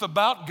truth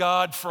about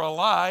God for a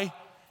lie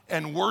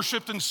and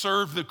worshiped and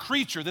served the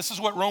creature. This is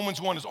what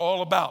Romans 1 is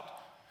all about.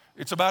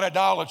 It's about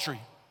idolatry.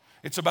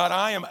 It's about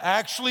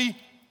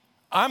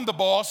I'm the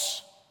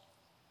boss.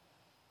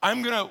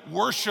 I'm going to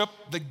worship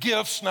the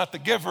gifts, not the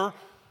giver.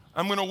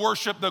 I'm going to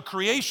worship the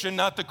creation,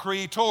 not the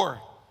creator.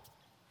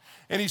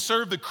 And he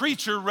served the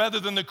creature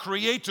rather than the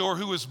creator,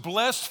 who is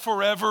blessed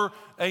forever.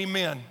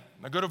 Amen.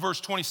 Now go to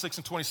verse 26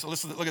 and 27.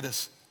 Listen, look at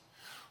this.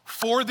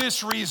 For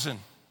this reason,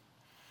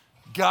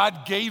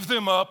 God gave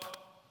them up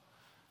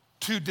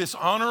to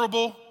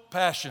dishonorable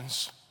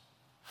passions.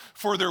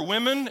 For their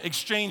women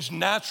exchanged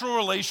natural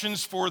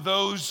relations for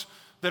those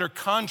that are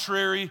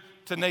contrary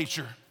to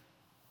nature.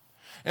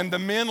 And the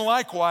men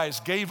likewise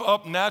gave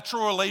up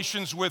natural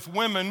relations with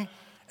women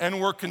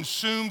and were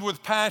consumed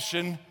with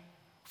passion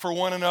for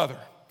one another.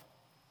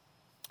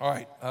 All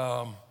right,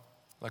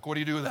 what do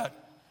you do with that?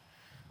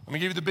 Let me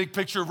give you the big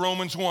picture of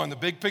Romans 1. The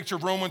big picture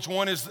of Romans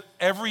 1 is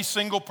every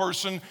single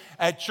person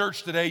at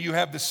church today, you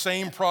have the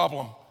same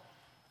problem.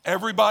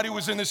 Everybody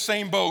was in the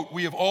same boat.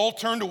 We have all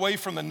turned away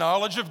from the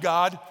knowledge of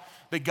God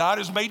that God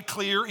has made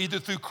clear either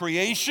through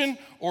creation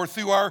or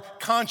through our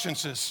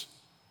consciences.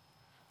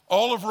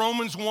 All of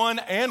Romans 1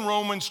 and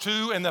Romans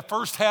 2 and the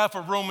first half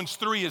of Romans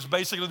 3 is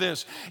basically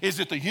this, is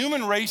that the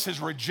human race has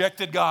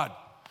rejected God.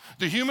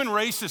 The human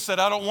race has said,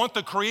 I don't want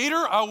the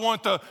creator, I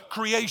want the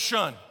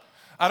creation.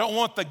 I don't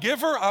want the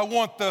giver, I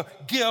want the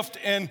gift,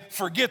 and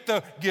forget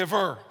the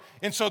giver.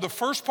 And so the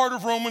first part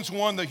of Romans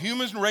 1, the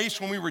human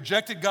race, when we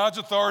rejected God's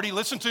authority,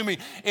 listen to me,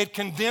 it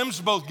condemns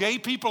both gay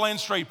people and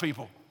straight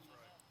people.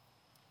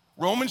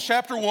 Romans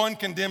chapter 1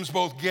 condemns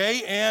both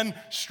gay and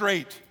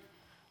straight.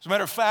 As a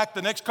matter of fact,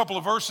 the next couple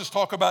of verses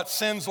talk about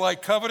sins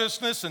like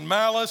covetousness and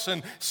malice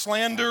and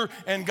slander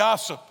and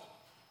gossip.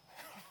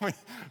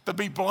 To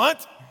be blunt,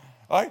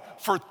 right,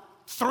 for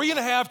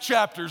 3.5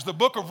 chapters, the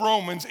book of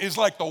Romans is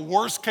like the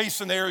worst case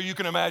scenario you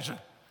can imagine.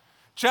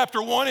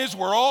 Chapter 1 is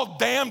we're all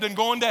damned and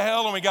going to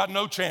hell and we got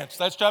no chance.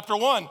 That's chapter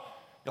 1. You're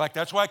like,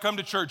 that's why I come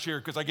to church here,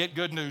 because I get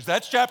good news.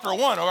 That's chapter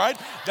 1, all right?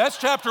 That's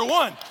chapter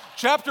 1.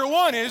 Chapter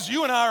 1 is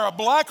you and I are a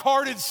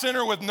black-hearted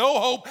sinner with no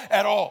hope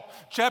at all.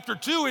 Chapter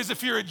 2 is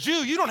if you're a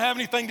Jew, you don't have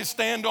anything to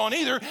stand on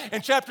either.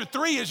 And chapter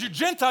 3 is you're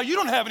Gentile, you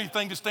don't have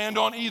anything to stand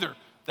on either.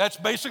 That's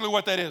basically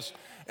what that is.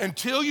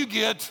 Until you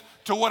get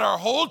to what our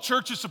whole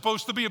church is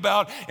supposed to be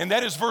about, and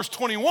that is verse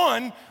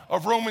 21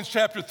 of Romans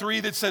chapter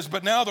 3 that says,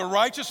 but now the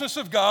righteousness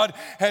of God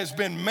has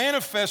been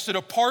manifested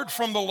apart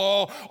from the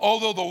law,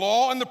 although the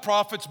law and the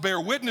prophets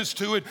bear witness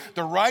to it,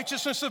 the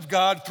righteousness of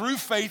God through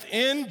faith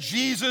in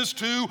Jesus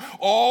to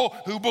all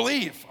who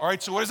believe. All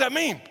right, so what does that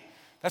mean?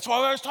 That's what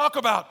we always talk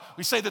about.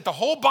 We say that the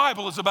whole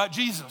Bible is about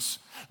Jesus.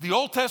 The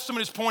Old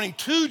Testament is pointing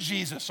to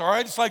Jesus, all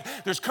right? It's like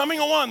there's coming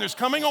a one, there's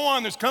coming a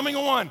one, there's coming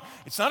a one.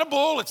 It's not a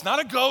bull, it's not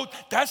a goat.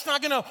 That's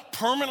not going to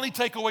permanently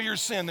take away your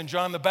sin. Then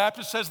John the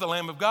Baptist says the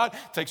Lamb of God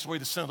takes away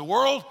the sin of the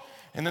world.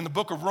 And then the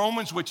book of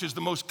Romans, which is the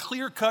most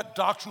clear-cut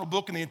doctrinal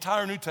book in the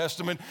entire New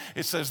Testament,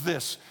 it says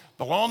this,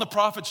 the law and the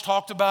prophets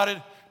talked about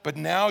it, but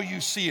now you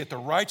see it, the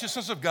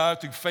righteousness of God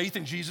through faith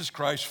in Jesus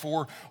Christ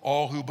for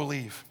all who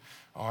believe.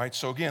 All right,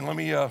 so again, let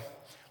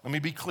me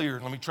be clear.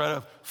 Let me try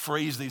to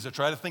phrase these. I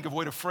try to think of a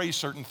way to phrase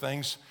certain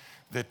things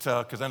that,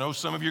 because I know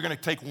some of you are going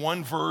to take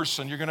one verse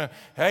and you're going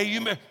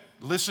to,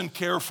 listen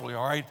carefully,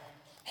 all right?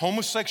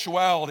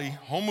 Homosexuality,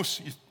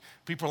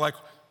 people are like,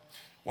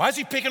 why is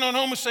he picking on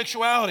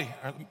homosexuality?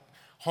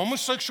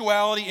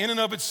 Homosexuality in and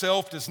of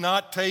itself does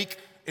not take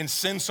and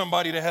send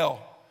somebody to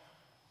hell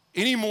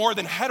any more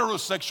than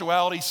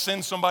heterosexuality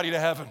sends somebody to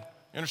heaven.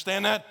 You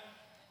understand that?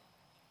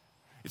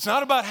 It's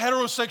not about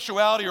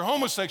heterosexuality or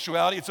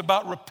homosexuality. It's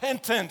about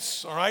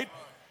repentance, all right?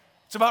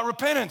 It's about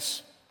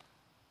repentance.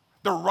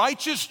 The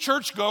righteous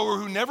churchgoer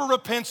who never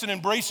repents and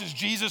embraces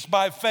Jesus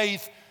by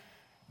faith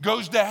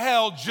goes to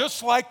hell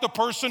just like the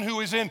person who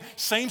is in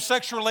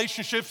same-sex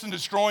relationships and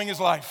destroying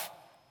his life.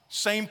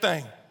 Same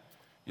thing.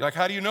 You're like,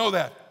 how do you know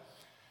that?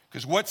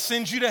 Because what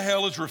sends you to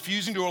hell is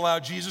refusing to allow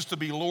Jesus to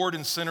be Lord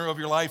and center of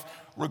your life,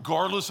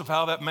 regardless of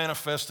how that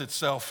manifests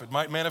itself. It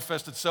might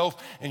manifest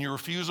itself in your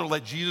refusal to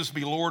let Jesus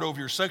be Lord over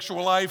your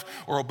sexual life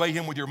or obey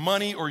him with your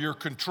money or your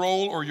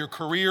control or your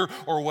career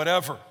or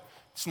whatever.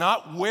 It's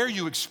not where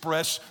you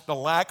express the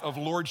lack of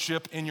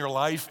lordship in your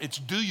life. It's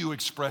do you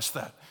express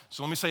that.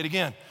 So let me say it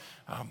again.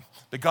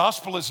 The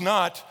gospel is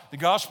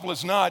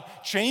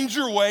not change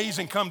your ways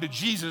and come to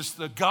Jesus.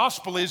 The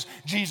gospel is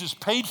Jesus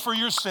paid for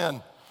your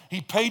sin. He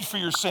paid for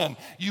your sin.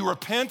 You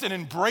repent and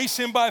embrace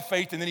him by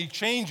faith, and then he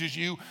changes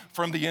you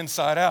from the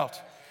inside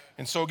out.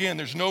 And so again,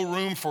 there's no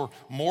room for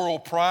moral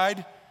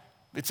pride.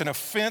 It's an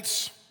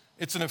offense.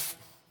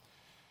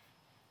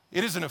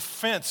 It is an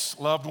offense,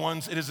 loved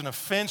ones. It is an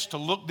offense to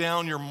look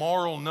down your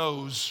moral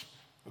nose,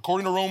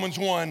 according to Romans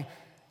 1,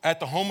 at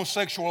the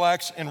homosexual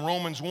acts in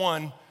Romans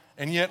 1,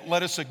 and yet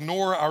let us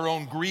ignore our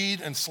own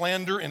greed and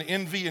slander and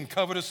envy and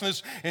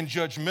covetousness and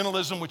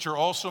judgmentalism, which are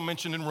also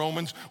mentioned in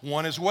Romans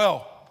 1 as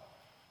well.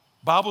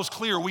 Bible's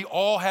clear, we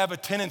all have a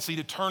tendency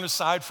to turn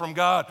aside from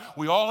God.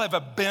 We all have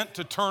a bent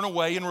to turn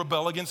away and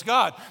rebel against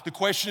God. The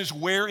question is,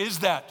 where is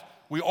that?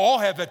 We all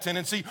have that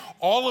tendency.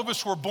 All of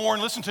us were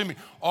born, listen to me,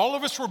 all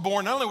of us were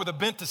born not only with a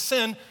bent to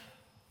sin,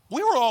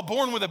 we were all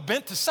born with a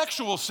bent to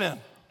sexual sin.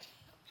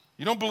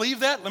 You don't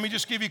believe that? Let me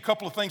just give you a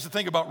couple of things to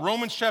think about.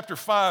 Romans chapter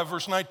 5,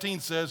 verse 19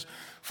 says,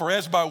 "For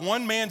as by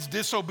one man's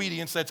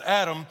disobedience," that's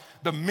Adam,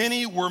 "the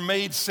many were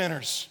made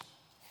sinners."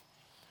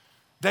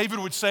 David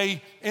would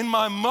say, "In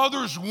my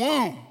mother's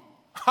womb,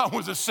 I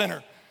was a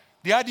sinner."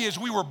 The idea is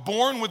we were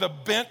born with a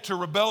bent to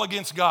rebel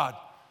against God.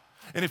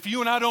 And if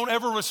you and I don't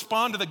ever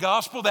respond to the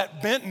gospel,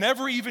 that bent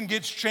never even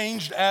gets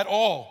changed at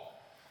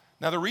all.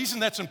 Now, the reason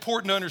that's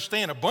important to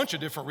understand, a bunch of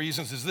different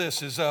reasons, is this,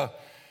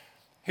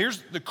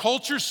 here's the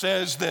culture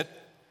says that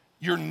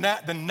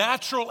the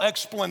natural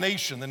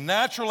explanation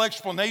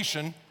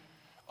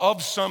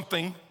of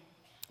something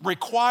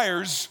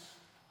requires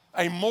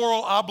a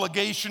moral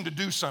obligation to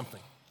do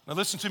something. Now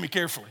listen to me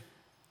carefully.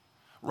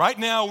 Right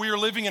now we are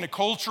living in a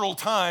cultural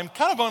time,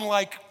 kind of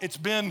unlike it's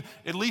been,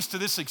 at least to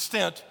this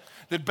extent,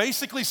 that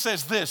basically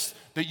says this,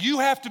 that you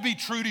have to be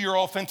true to your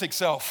authentic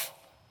self.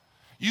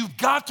 You've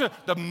got to,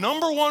 the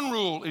number one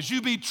rule is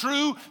you be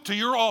true to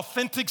your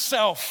authentic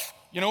self.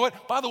 You know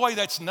what? By the way,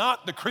 that's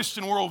not the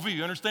Christian worldview.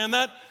 You understand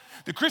that?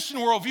 The Christian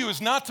worldview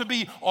is not to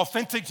be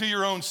authentic to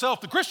your own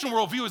self. The Christian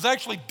worldview is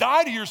actually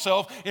die to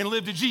yourself and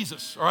live to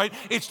Jesus, all right?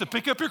 It's to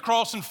pick up your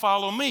cross and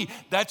follow me.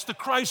 That's the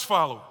Christ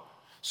follower.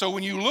 So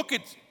when you look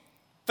at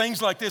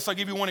things like this, I'll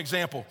give you one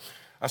example.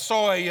 I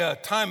saw a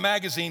Time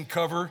magazine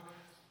cover,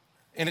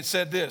 and it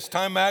said this.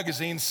 Time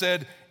magazine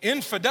said,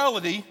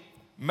 "Infidelity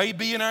may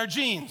be in our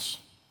genes."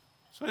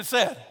 That's what it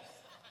said.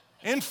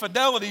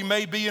 Infidelity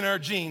may be in our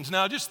genes.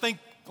 Now, just think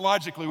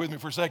logically with me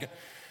for a second.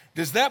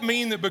 Does that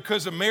mean that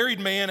because a married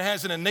man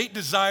has an innate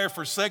desire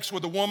for sex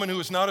with a woman who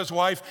is not his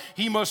wife,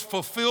 he must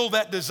fulfill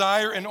that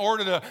desire in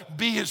order to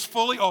be his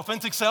fully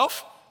authentic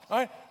self? All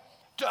right?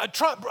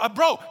 Try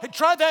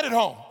that at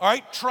home, all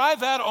right? Try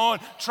that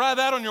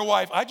on your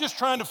wife. I'm just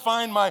trying to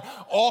find my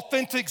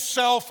authentic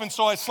self, and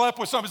so I slept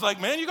with somebody. It's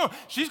like, man,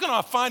 she's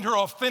gonna find her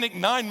authentic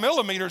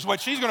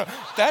 9mm,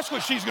 that's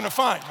what she's gonna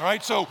find, all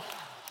right? So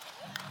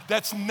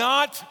that's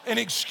not an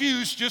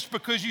excuse just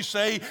because you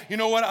say, you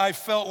know what, I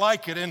felt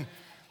like it. And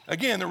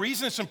again, the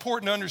reason it's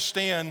important to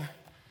understand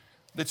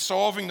that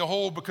solving the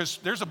whole, because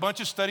there's a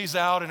bunch of studies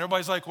out, and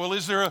everybody's like, well,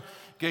 is there a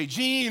gay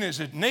gene? Is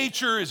it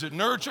nature? Is it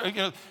nurture? You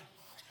know,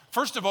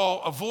 first of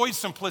all, avoid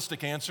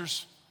simplistic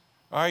answers,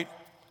 all right?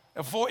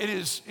 It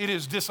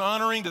is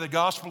dishonoring to the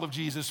gospel of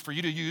Jesus for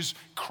you to use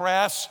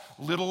crass,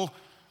 little,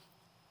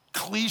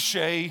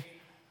 cliche,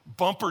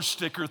 bumper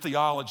sticker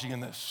theology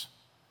in this.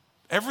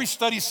 Every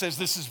study says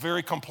this is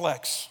very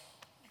complex.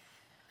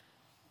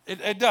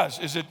 It does.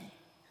 Is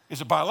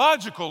it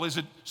biological? Is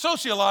it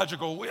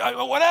sociological?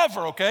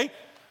 Whatever, okay?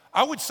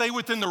 I would say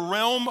within the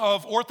realm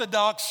of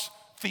Orthodox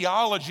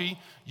theology,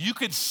 you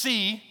could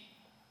see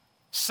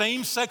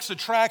same-sex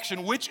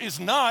attraction, which is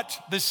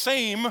not the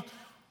same.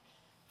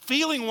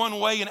 Feeling one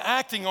way and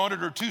acting on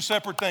it are two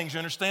separate things. You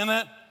understand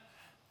that?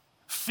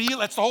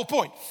 That's the whole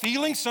point.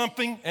 Feeling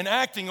something and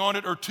acting on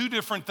it are two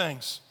different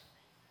things.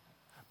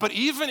 But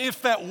even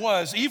if that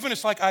was, even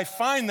it's like I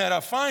find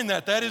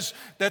that,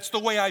 that's the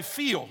way I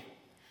feel.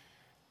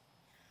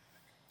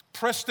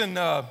 Preston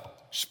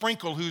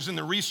Sprinkle, who's in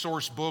the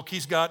resource book,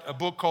 he's got a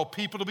book called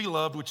People to be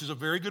Loved, which is a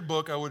very good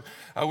book I would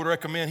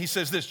recommend. He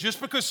says this,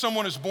 just because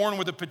someone is born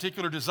with a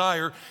particular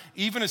desire,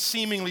 even a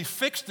seemingly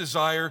fixed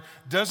desire,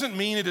 doesn't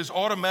mean it is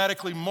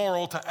automatically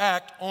moral to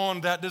act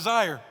on that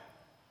desire.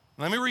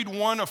 Let me read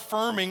one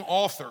affirming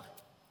author.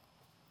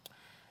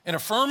 An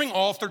affirming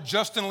author,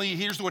 Justin Lee,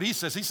 here's what he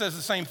says. He says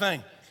the same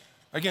thing.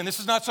 Again, this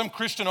is not some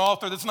Christian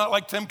author. This is not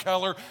like Tim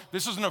Keller.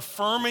 This is an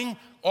affirming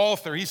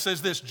author. He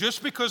says this,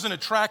 just because an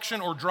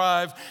attraction or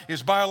drive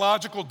is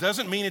biological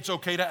doesn't mean it's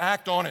okay to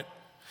act on it.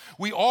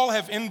 We all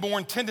have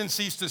inborn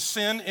tendencies to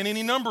sin in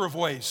any number of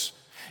ways.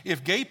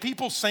 If gay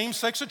people's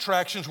same-sex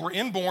attractions were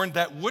inborn,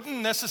 that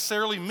wouldn't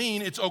necessarily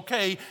mean it's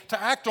okay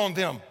to act on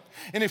them.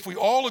 And if we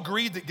all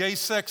agreed that gay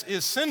sex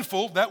is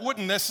sinful, that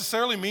wouldn't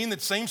necessarily mean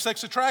that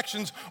same-sex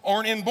attractions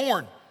aren't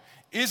inborn.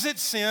 Is it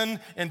sin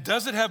and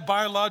does it have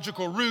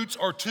biological roots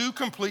are two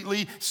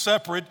completely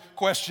separate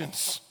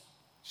questions.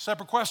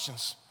 Separate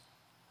questions.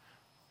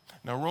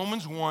 Now,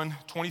 Romans 1,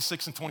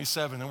 26 and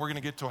 27, then we're going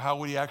to get to how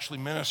we actually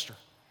minister.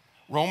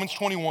 Romans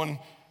 1,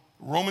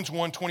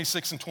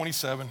 26 and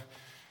 27,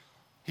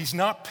 he's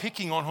not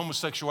picking on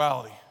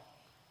homosexuality.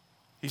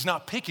 He's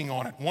not picking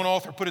on it. One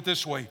author put it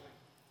this way,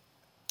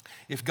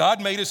 if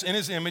God made us in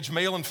his image,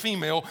 male and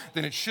female,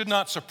 then it should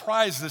not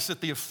surprise us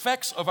that the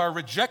effects of our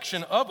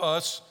rejection of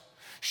us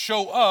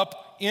show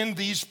up in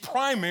these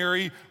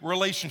primary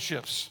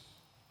relationships.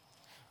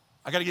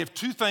 I got to give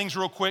two things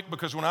real quick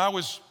because when I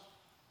was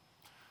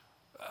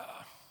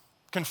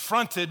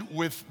confronted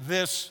with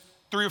this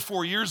 3 or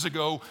 4 years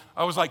ago,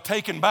 I was like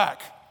taken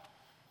back.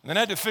 And then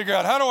I had to figure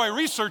out, how do I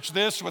research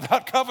this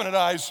without covenant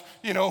eyes,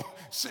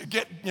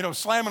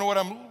 slamming what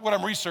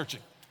I'm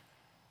researching.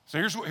 So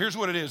here's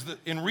what it is.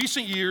 In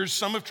recent years,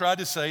 some have tried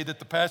to say that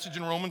the passage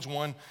in Romans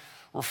 1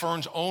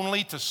 refers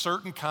only to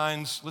certain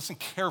kinds. Listen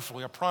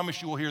carefully. I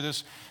promise you will hear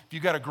this. If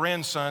you've got a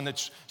grandson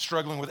that's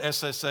struggling with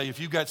SSA,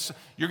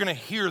 you're going to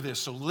hear this.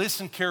 So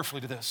listen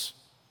carefully to this.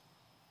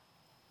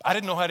 I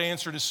didn't know how to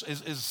answer this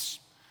as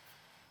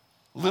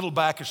little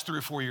back as 3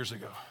 or 4 years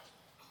ago.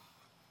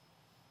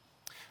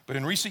 But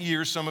in recent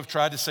years, some have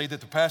tried to say that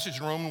the passage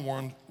in Romans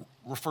 1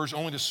 refers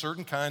only to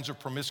certain kinds of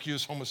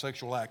promiscuous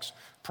homosexual acts.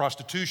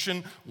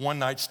 Prostitution,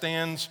 one-night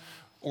stands,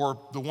 or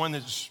the one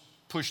that's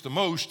pushed the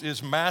most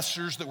is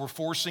masters that were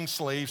forcing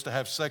slaves to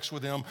have sex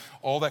with them,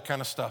 all that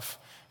kind of stuff.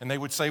 And they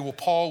would say, well,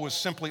 Paul was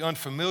simply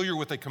unfamiliar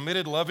with a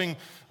committed, loving,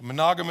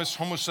 monogamous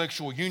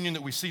homosexual union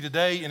that we see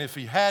today, and if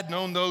he had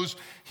known those,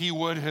 he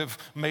would have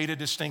made a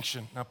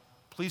distinction. Now,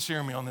 please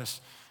hear me on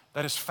this.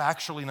 That is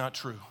factually not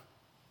true.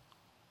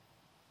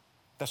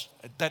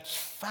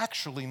 That's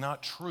factually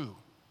not true.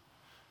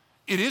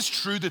 It is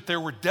true that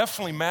there were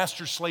definitely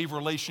master-slave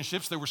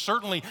relationships. There was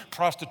certainly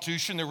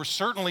prostitution. There was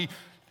certainly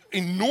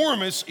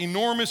enormous,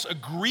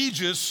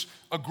 egregious,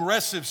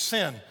 aggressive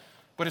sin.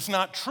 But it's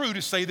not true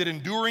to say that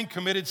enduring,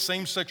 committed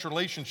same-sex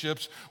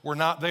relationships were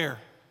not there.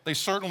 They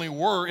certainly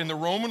were in the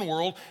Roman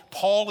world.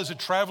 Paul, as a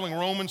traveling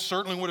Roman,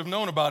 certainly would have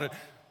known about it.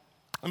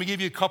 Let me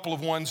give you a couple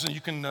of ones, and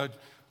you can,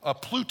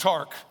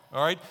 Plutarch,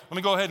 all right? Let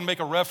me go ahead and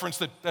make a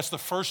reference that's the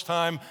first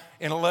time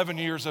in 11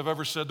 years I've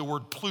ever said the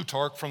word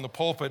Plutarch from the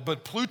pulpit.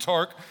 But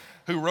Plutarch,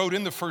 who wrote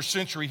in the first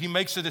century, he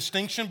makes a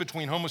distinction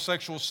between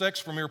homosexual sex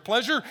for mere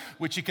pleasure,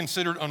 which he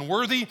considered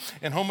unworthy,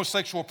 and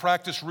homosexual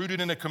practice rooted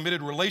in a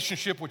committed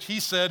relationship, which he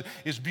said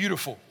is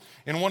beautiful.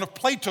 In one of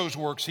Plato's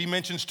works, he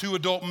mentions 2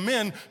 adult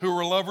men who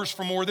were lovers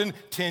for more than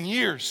 10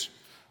 years.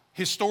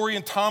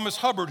 Historian Thomas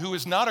Hubbard, who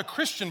is not a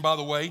Christian, by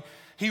the way,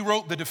 he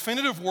wrote the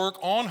definitive work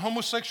on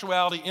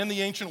homosexuality in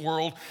the ancient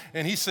world,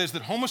 and he says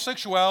that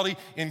homosexuality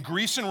in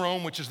Greece and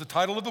Rome, which is the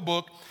title of the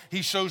book,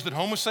 he shows that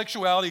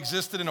homosexuality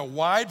existed in a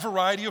wide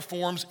variety of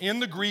forms in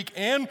the Greek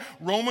and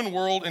Roman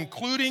world,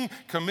 including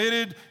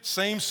committed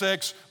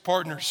same-sex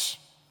partners.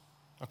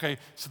 Okay,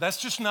 so that's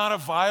just not a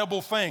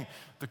viable thing.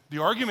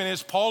 The argument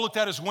is Paul looked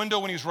out his window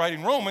when he was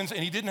writing Romans,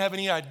 and he didn't have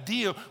any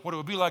idea what it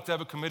would be like to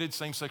have a committed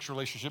same-sex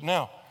relationship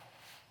now.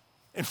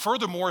 And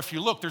furthermore, if you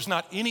look, there's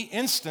not any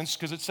instance,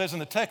 because it says in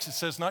the text, it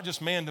says not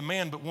just man to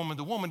man, but woman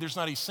to woman. There's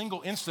not a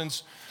single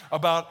instance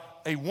about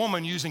a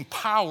woman using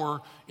power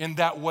in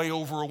that way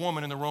over a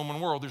woman in the Roman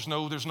world. There's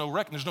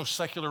no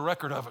secular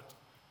record of it.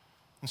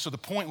 And so the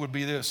point would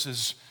be this,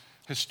 is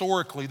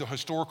historically, the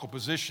historical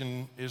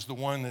position is the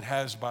one that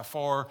has by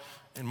far,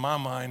 in my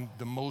mind,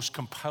 the most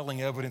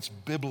compelling evidence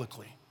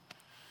biblically.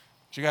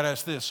 But you got to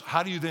ask this,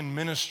 how do you then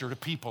minister to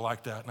people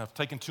like that? And I've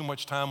taken too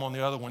much time on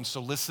the other one,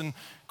 so listen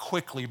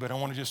quickly, but I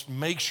want to just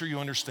make sure you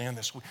understand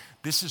this.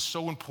 This is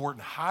so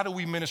important. How do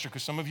we minister?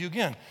 Because some of you,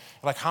 again,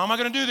 are like, how am I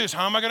going to do this?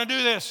 How am I going to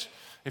do this?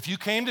 If you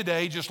came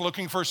today just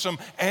looking for some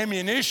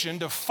ammunition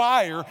to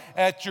fire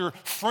at your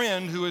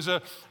friend who is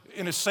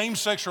in a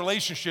same-sex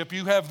relationship,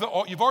 you've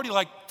already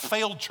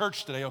failed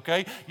church today,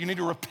 okay? You need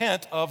to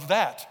repent of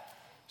that.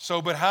 So,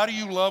 but how do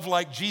you love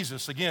like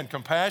Jesus? Again,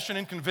 compassion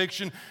and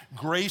conviction,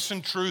 grace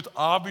and truth.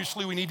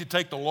 Obviously, we need to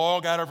take the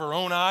log out of our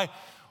own eye.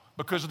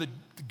 Because of the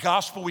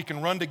gospel, we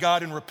can run to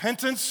God in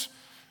repentance,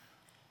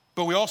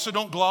 but we also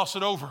don't gloss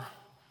it over.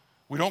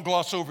 We don't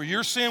gloss over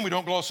your sin. We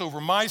don't gloss over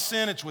my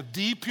sin. It's with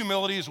deep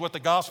humility is what the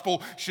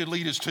gospel should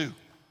lead us to.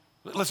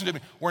 Listen to me.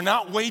 We're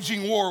not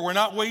waging war. We're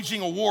not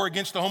waging a war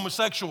against the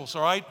homosexuals,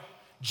 all right?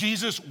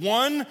 Jesus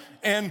won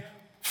and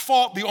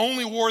fought the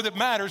only war that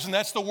matters, and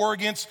that's the war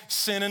against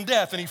sin and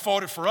death. And he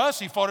fought it for us.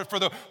 He fought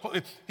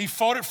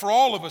it for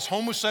all of us,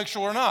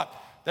 homosexual or not.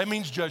 That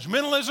means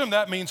judgmentalism.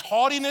 That means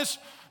haughtiness.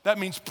 That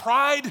means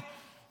pride.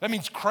 That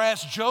means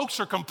crass jokes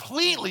are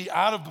completely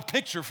out of the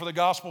picture for the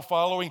gospel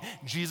following,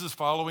 Jesus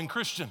following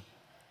Christian.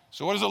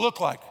 So what does it look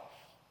like?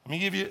 Let me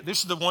give you,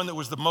 this is the one that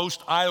was the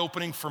most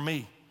eye-opening for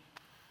me.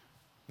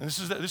 And this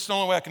is the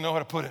only way I can know how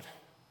to put it.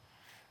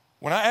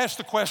 When I asked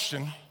the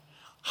question,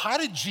 how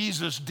did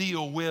Jesus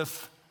deal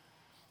with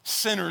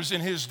sinners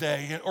in his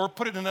day? Or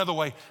put it another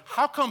way,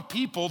 how come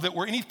people that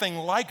were anything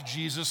like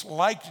Jesus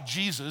liked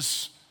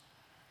Jesus?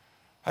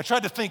 I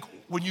tried to think,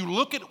 when you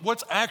look at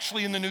what's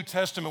actually in the New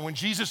Testament, when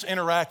Jesus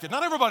interacted,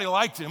 not everybody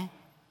liked him,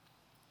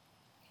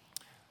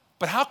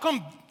 but how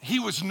come he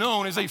was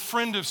known as a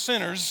friend of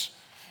sinners?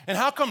 And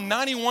how come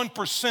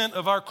 91%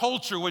 of our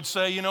culture would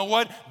say, you know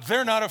what,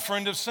 they're not a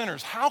friend of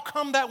sinners? How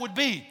come that would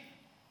be?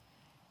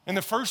 And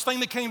the first thing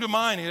that came to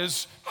mind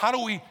is, how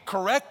do we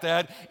correct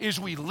that? Is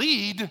we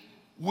lead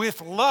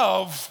with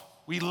love.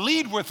 We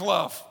lead with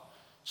love.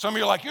 Some of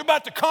you are like, you're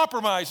about to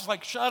compromise. It's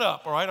like, shut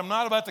up, all right? I'm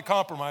not about to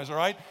compromise, all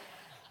right?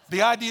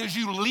 The idea is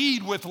you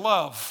lead with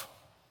love.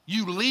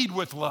 You lead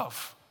with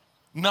love,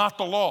 not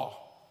the law.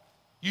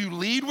 You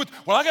lead with,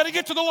 well, I got to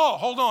get to the law.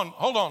 Hold on,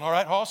 all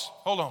right, Hoss,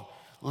 hold on.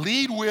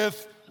 Lead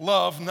with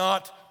love,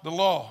 not the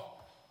law.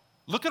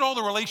 Look at all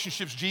the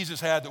relationships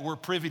Jesus had that we're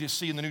privy to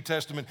see in the New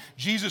Testament.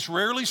 Jesus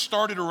rarely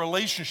started a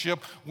relationship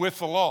with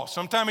the law.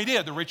 Sometime he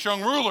did. The rich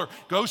young ruler,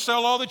 go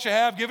sell all that you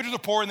have, give it to the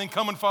poor, and then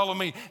come and follow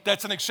me.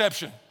 That's an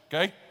exception,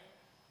 okay?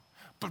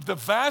 But the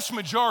vast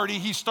majority,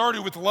 he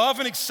started with love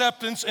and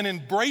acceptance and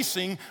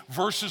embracing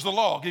versus the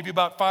law. I'll give you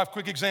about 5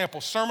 quick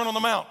examples. Sermon on the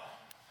Mount,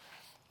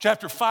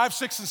 chapter 5,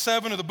 6, and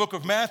 7 of the book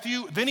of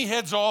Matthew. Then he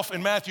heads off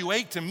in Matthew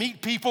 8 to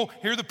meet people.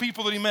 Here are the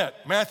people that he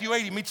met. Matthew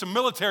 8, he meets a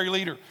military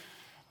leader.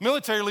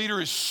 Military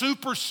leader is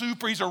super,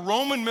 he's a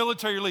Roman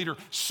military leader,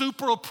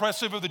 super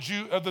oppressive of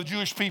the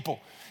Jewish people.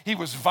 He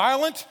was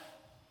violent,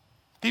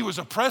 he was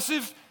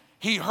oppressive,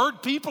 he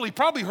hurt people. He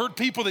probably hurt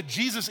people that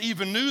Jesus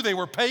even knew. They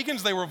were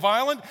pagans, they were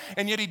violent,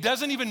 and yet he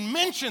doesn't even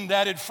mention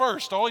that at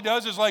first. All he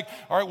does is like,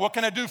 all right, what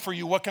can I do for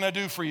you? What can I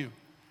do for you?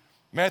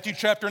 Matthew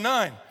chapter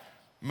 9.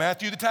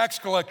 Matthew the tax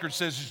collector, it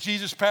says, as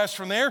Jesus passed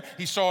from there,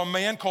 he saw a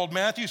man called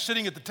Matthew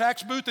sitting at the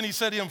tax booth, and he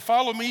said to him,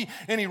 follow me,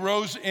 and he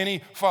rose and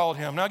he followed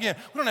him. Now again,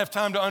 we don't have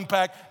time to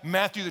unpack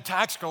Matthew the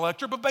tax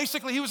collector, but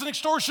basically he was an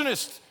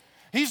extortionist.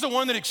 He's the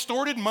one that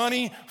extorted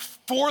money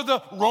for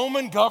the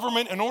Roman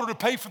government in order to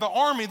pay for the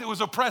army that was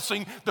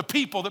oppressing the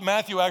people that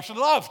Matthew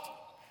actually loved.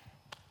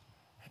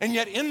 And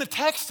yet in the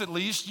text at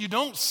least, you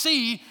don't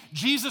see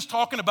Jesus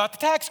talking about the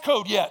tax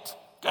code yet,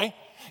 okay?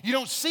 You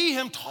don't see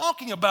him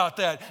talking about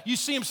that. You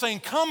see him saying,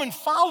 come and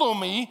follow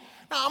me.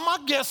 Now, my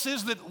guess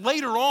is that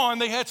later on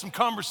they had some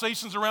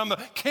conversations around the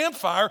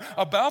campfire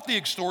about the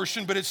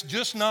extortion, but it's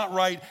just not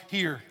right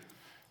here.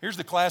 Here's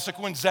the classic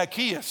one,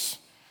 Zacchaeus.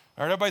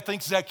 All right, everybody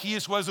thinks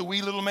Zacchaeus was a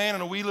wee little man,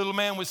 and a wee little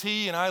man was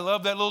he, and I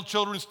love that little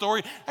children's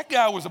story. That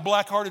guy was a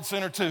black-hearted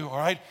sinner too, all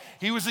right?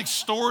 He was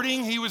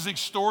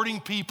extorting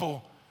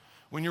people.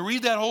 When you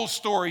read that whole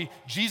story,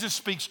 Jesus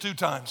speaks 2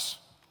 times.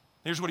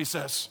 Here's what he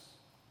says.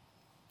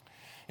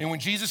 And when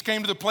Jesus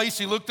came to the place,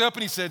 he looked up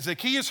and he said,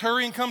 Zacchaeus,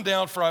 hurry and come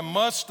down, for I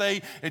must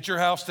stay at your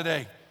house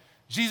today.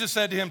 Jesus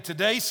said to him,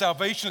 today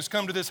salvation has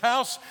come to this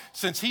house,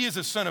 since he is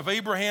a son of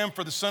Abraham,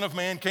 for the Son of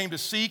Man came to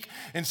seek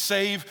and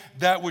save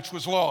that which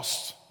was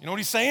lost. You know what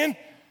he's saying?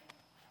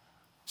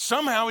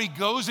 Somehow he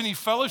goes and he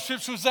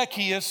fellowships with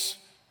Zacchaeus.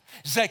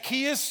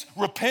 Zacchaeus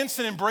repents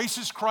and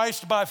embraces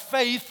Christ by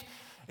faith.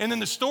 And then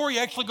the story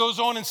actually goes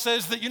on and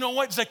says that, you know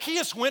what,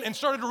 Zacchaeus went and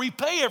started to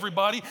repay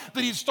everybody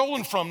that he had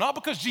stolen from. Not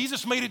because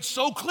Jesus made it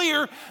so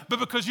clear, but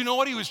because, you know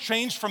what, he was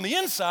changed from the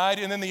inside,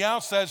 and then the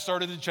outside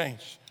started to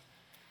change.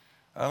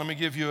 Let me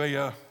give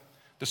you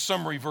the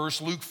summary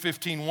verse. Luke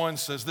 15:1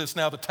 says this,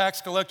 now the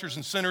tax collectors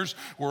and sinners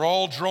were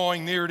all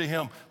drawing near to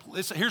him.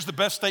 Listen, here's the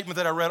best statement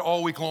that I read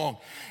all week long.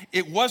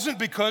 It wasn't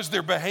because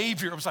their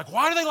behavior, it was like,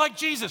 why do they like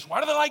Jesus? Why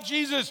do they like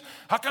Jesus?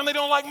 How come they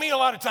don't like me a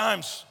lot of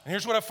times? And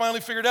here's what I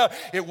finally figured out.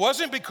 It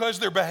wasn't because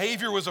their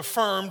behavior was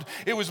affirmed,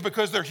 it was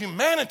because their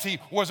humanity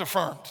was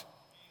affirmed.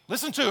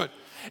 Listen to it.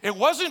 It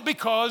wasn't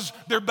because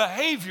their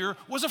behavior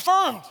was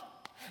affirmed.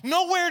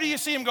 Nowhere do you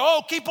see him go,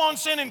 oh, keep on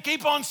sinning,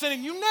 keep on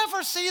sinning. You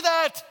never see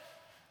that.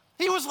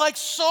 He was like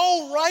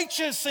so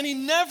righteous and he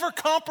never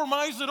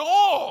compromised at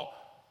all.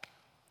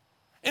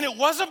 And it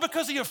wasn't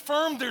because he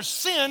affirmed their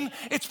sin,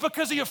 it's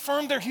because he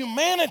affirmed their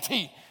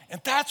humanity.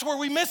 And that's where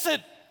we miss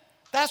it.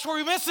 That's where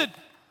we miss it.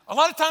 A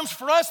lot of times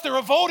for us, they're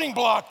a voting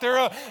block.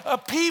 They're a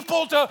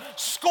people to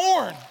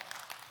scorn.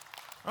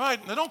 All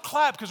right, now don't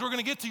clap because we're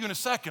going to get to you in a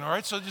second, all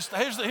right? So just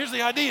here's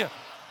the idea.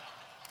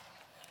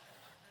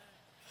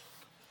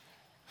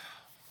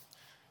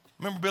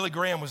 Remember Billy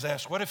Graham was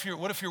asked, what if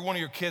one of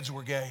your kids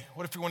were gay?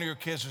 What if one of your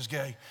kids was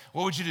gay?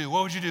 What would you do?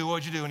 What would you do? What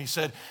would you do? And he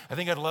said, I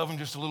think I'd love him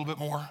just a little bit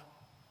more. I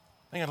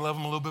think I'd love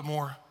him a little bit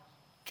more.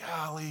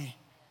 Golly.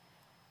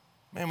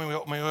 Man, may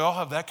we all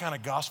have that kind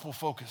of gospel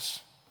focus.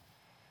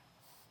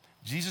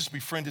 Jesus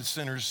befriended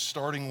sinners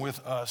starting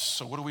with us.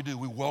 So what do?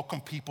 We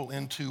welcome people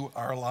into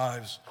our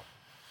lives.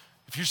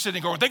 If you're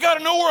sitting going, they got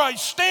to know where I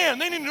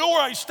stand. They need to know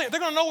where I stand. They're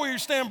going to know where you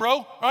stand,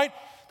 bro, right?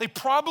 They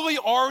probably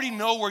already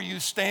know where you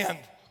stand.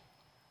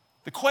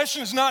 The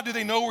question is not, do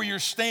they know where you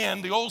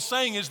stand? The old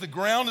saying is the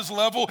ground is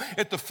level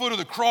at the foot of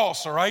the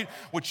cross, all right?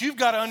 What you've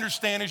got to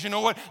understand is, you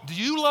know what? Do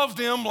you love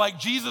them like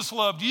Jesus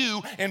loved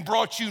you and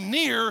brought you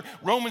near?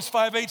 Romans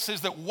 5:8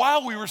 says that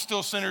while we were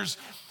still sinners,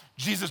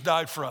 Jesus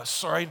died for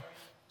us, all right?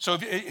 So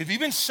if you've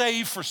been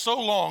saved for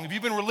so long, if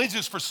you've been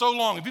religious for so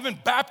long, if you've been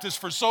Baptist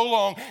for so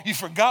long, you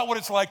forgot what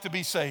it's like to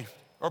be saved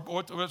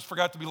or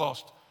forgot to be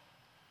lost.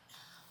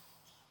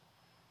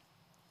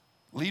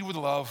 Lead with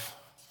love,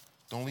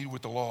 don't lead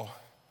with the law.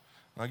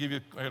 I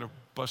got to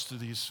bust through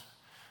these.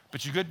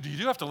 But you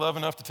do have to love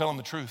enough to tell them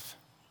the truth.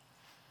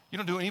 You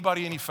don't do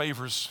anybody any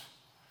favors.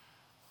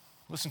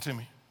 Listen to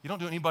me. You don't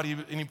do anybody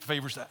any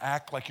favors to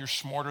act like you're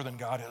smarter than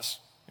God is.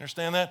 You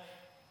understand that?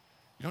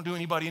 You don't do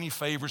anybody any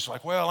favors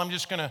like, well, I'm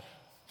just going to,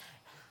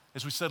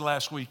 as we said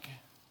last week,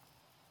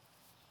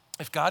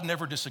 if God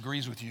never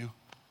disagrees with you,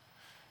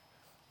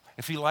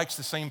 if he likes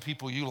the same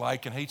people you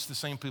like and hates the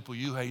same people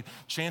you hate,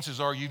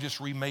 chances are you just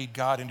remade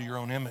God into your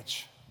own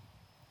image.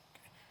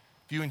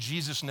 If you and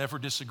Jesus never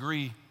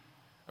disagree,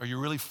 Are you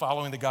really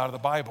following the God of the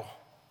Bible?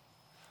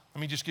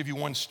 Let me just give you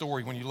one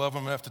story. When you love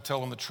them enough to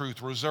tell them the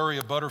truth.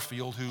 Rosaria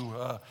Butterfield, who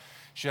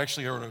she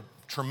actually wrote a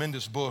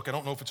tremendous book. I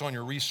don't know if it's on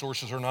your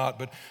resources or not,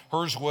 but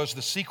hers was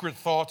The Secret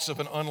Thoughts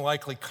of an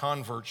Unlikely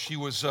Convert. She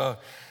was a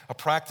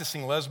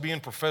practicing lesbian,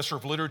 professor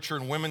of literature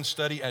and women's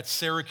study at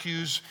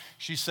Syracuse.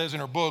 She says in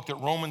her book that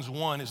Romans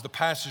 1 is the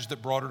passage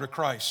that brought her to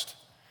Christ.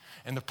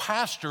 And the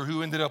pastor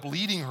who ended up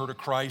leading her to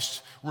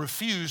Christ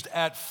refused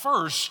at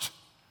first,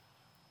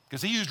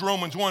 because he used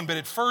Romans 1, but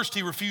at first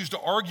he refused to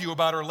argue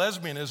about her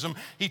lesbianism.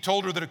 He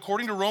told her that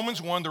according to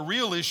Romans 1, the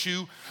real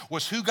issue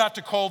was who got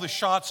to call the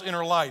shots in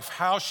her life,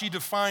 how she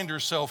defined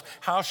herself,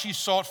 how she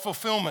sought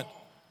fulfillment.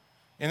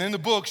 And in the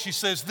book, she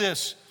says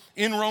this,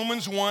 in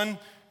Romans 1,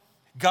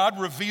 God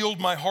revealed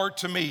my heart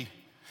to me.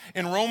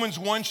 In Romans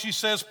 1, she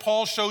says,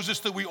 Paul shows us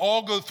that we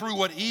all go through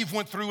what Eve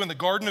went through in the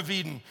Garden of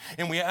Eden,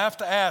 and we have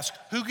to ask,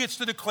 who gets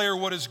to declare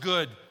what is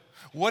good?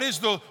 What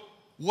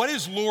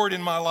is Lord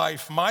in my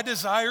life, my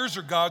desires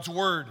or God's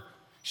word?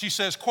 She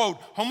says, quote,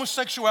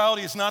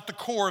 homosexuality is not the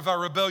core of our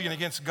rebellion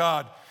against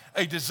God.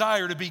 A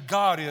desire to be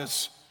God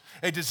is.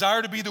 A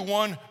desire to be the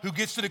one who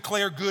gets to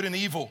declare good and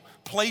evil,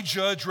 play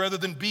judge rather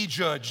than be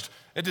judged.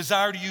 A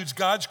desire to use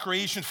God's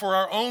creation for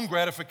our own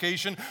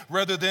gratification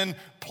rather than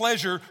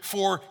pleasure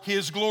for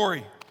his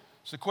glory.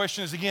 So the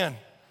question is again,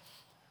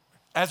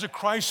 as a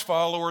Christ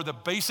follower, the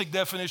basic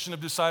definition of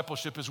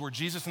discipleship is where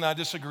Jesus and I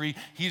disagree.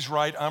 He's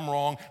right, I'm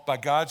wrong. By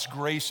God's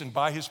grace and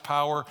by his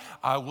power,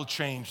 I will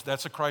change.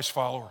 That's a Christ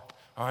follower,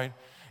 all right?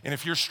 And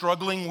if you're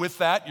struggling with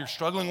that, and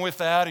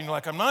you're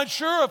like, I'm not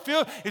sure, I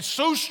feel it's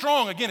so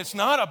strong. Again, it's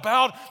not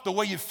about the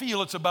way you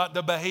feel, it's about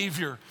the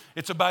behavior.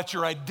 It's about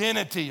your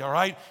identity, all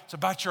right? It's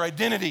about your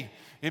identity.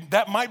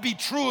 That might be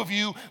true of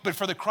you, but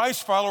for the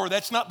Christ follower,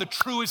 that's not the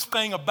truest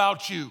thing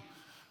about you.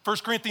 1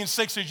 Corinthians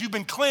 6 says, you've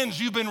been cleansed,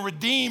 you've been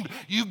redeemed,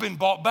 you've been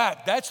bought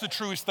back. That's the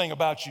truest thing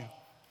about you.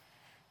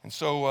 And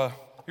so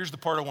here's the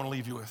part I want to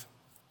leave you with.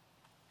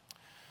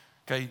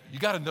 Okay, you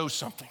got to know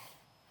something.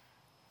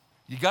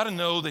 You got to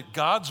know that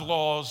God's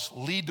laws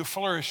lead to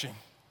flourishing.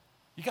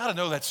 You got to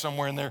know that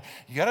somewhere in there.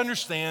 You got to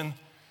understand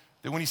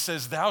that when he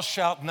says, thou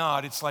shalt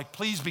not, it's like,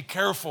 please be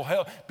careful.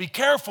 Be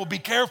careful, be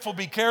careful,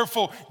 be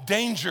careful.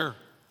 Danger.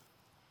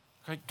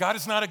 Okay? God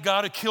is not a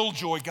God of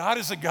killjoy. God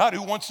is a God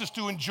who wants us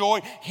to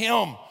enjoy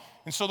him.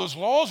 And so those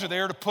laws are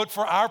there to put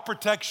for our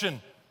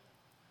protection.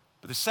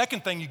 But the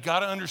second thing you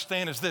got to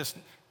understand is this.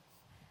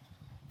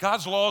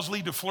 God's laws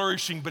lead to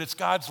flourishing, but it's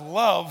God's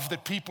love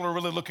that people are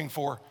really looking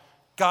for.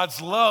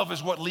 God's love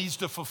is what leads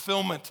to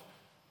fulfillment.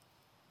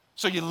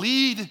 So you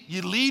lead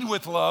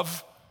with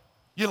love.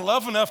 You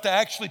love enough to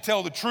actually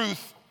tell the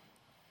truth.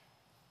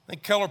 I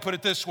think Keller put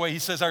it this way. He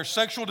says, our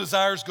sexual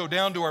desires go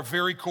down to our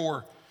very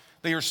core.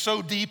 They are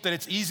so deep that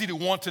it's easy to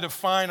want to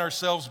define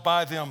ourselves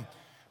by them.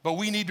 But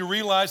we need to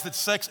realize that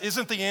sex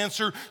isn't the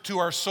answer to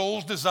our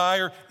soul's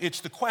desire.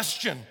 It's the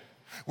question.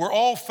 We're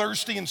all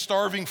thirsty and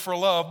starving for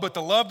love, but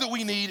the love that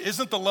we need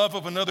isn't the love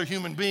of another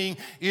human being.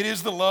 It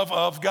is the love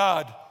of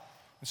God.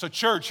 And so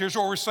church, here's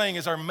what we're saying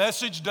is our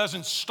message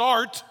doesn't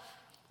start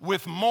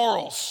with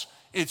morals.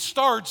 It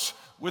starts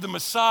with a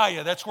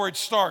Messiah. That's where it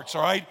starts,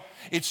 all right?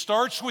 It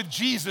starts with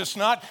Jesus,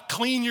 not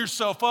clean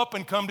yourself up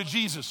and come to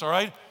Jesus, all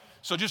right?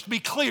 So just to be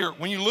clear,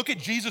 when you look at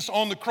Jesus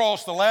on the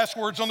cross, the last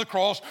words on the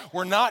cross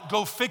were not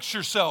go fix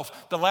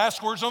yourself. The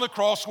last words on the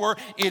cross were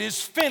it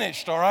is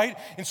finished, all right?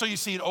 And so you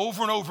see it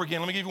over and over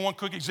again. Let me give you one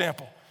quick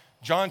example.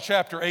 John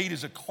chapter 8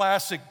 is a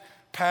classic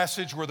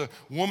passage where the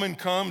woman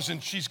comes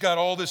and she's got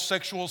all this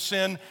sexual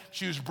sin.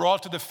 She was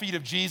brought to the feet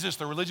of Jesus.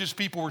 The religious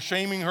people were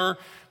shaming her.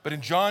 But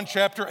in John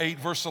chapter 8,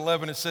 verse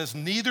 11, it says,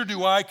 neither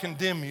do I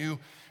condemn you,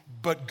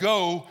 but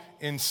go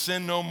and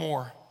sin no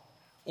more.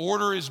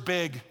 Order is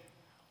big.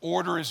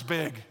 Order is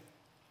big.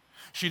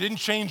 She didn't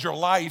change her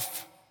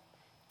life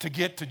to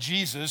get to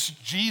Jesus.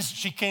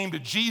 She came to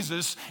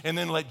Jesus and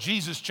then let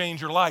Jesus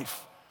change her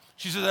life.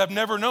 She says, I've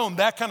never known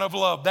that kind of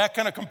love, that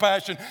kind of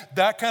compassion,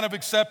 that kind of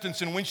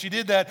acceptance. And when she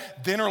did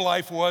that, then her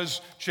life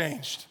was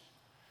changed.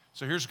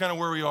 So here's kind of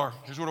where we are.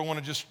 Here's what I want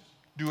to just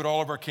do at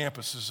all of our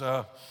campuses.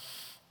 We're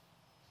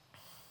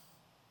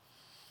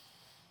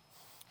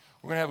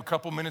going to have a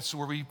couple minutes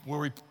where we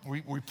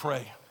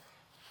pray.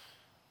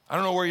 I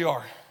don't know where you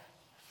are.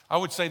 I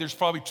would say there's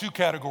probably two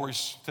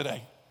categories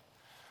today.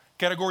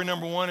 Category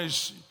number one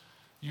is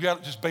you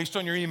got, just based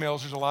on your emails,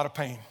 there's a lot of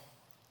pain.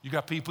 You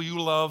got people you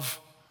love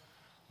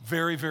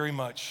very, very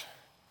much.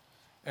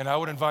 And I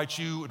would invite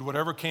you at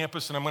whatever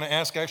campus, and I'm going to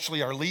ask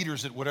actually our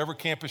leaders at whatever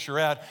campus you're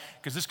at,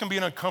 because this can be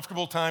an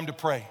uncomfortable time to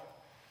pray.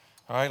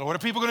 All right, what are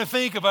people going to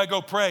think if I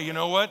go pray? You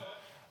know what?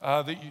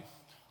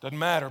 Doesn't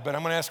matter, but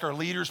I'm going to ask our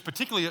leaders,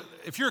 particularly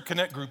if you're a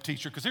Connect Group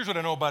teacher, because here's what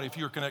I know about it if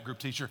you're a Connect Group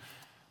teacher.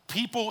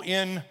 People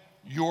in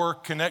your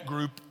Connect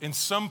Group in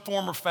some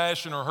form or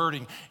fashion are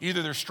hurting.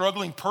 Either they're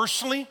struggling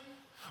personally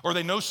or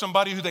they know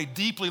somebody who they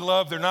deeply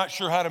love. They're not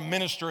sure how to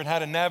minister and how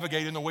to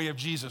navigate in the way of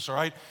Jesus, all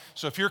right?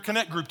 So if you're a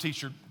Connect Group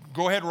teacher,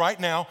 go ahead right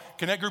now.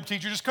 Connect Group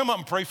teacher, just come up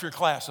and pray for your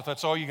class if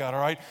that's all you got,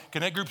 all right?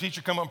 Connect Group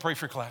teacher, come up and pray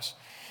for your class.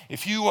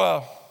 If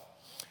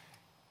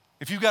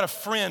If you've got a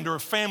friend or a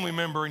family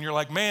member and you're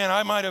like, man,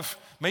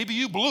 maybe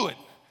you blew it,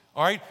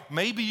 all right?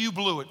 Maybe you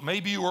blew it.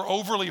 Maybe you were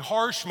overly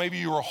harsh. Maybe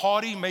you were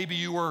haughty. Maybe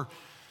you were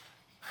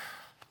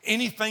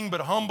anything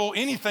but humble,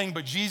 anything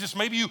but Jesus.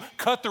 Maybe you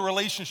cut the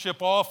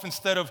relationship off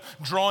instead of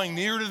drawing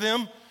near to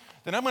them.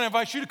 Then I'm going to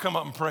invite you to come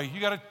up and pray.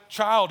 You got a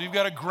child, you've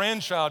got a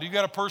grandchild, you've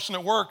got a person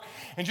at work,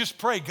 and just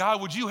pray,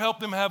 God, would you help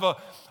them have a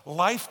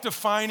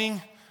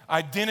life-defining,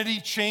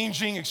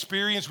 identity-changing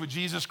experience with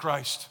Jesus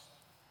Christ?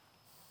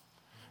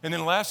 And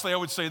then lastly, I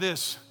would say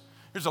this.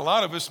 There's a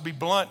lot of us, to be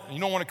blunt, and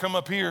you don't want to come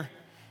up here,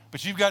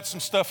 but you've got some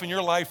stuff in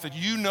your life that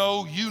you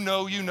know,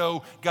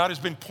 God has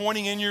been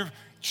pointing in your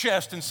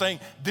chest and saying,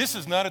 this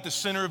is not at the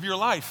center of your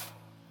life.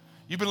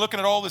 You've been looking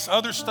at all this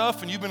other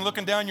stuff and you've been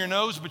looking down your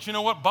nose, but you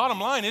know what? Bottom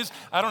line is,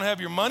 I don't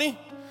have your money.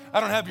 I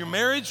don't have your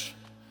marriage.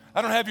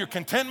 I don't have your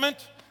contentment.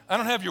 I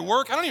don't have your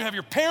work. I don't even have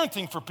your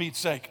parenting, for Pete's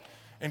sake.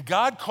 And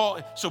God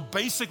called, so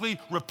basically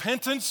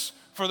repentance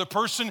for the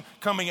person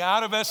coming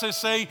out of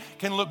SSA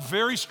can look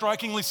very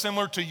strikingly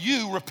similar to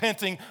you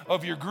repenting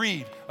of your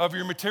greed, of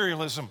your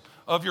materialism,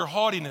 of your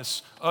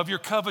haughtiness, of your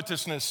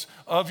covetousness,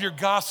 of your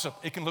gossip.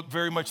 It can look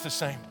very much the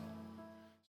same.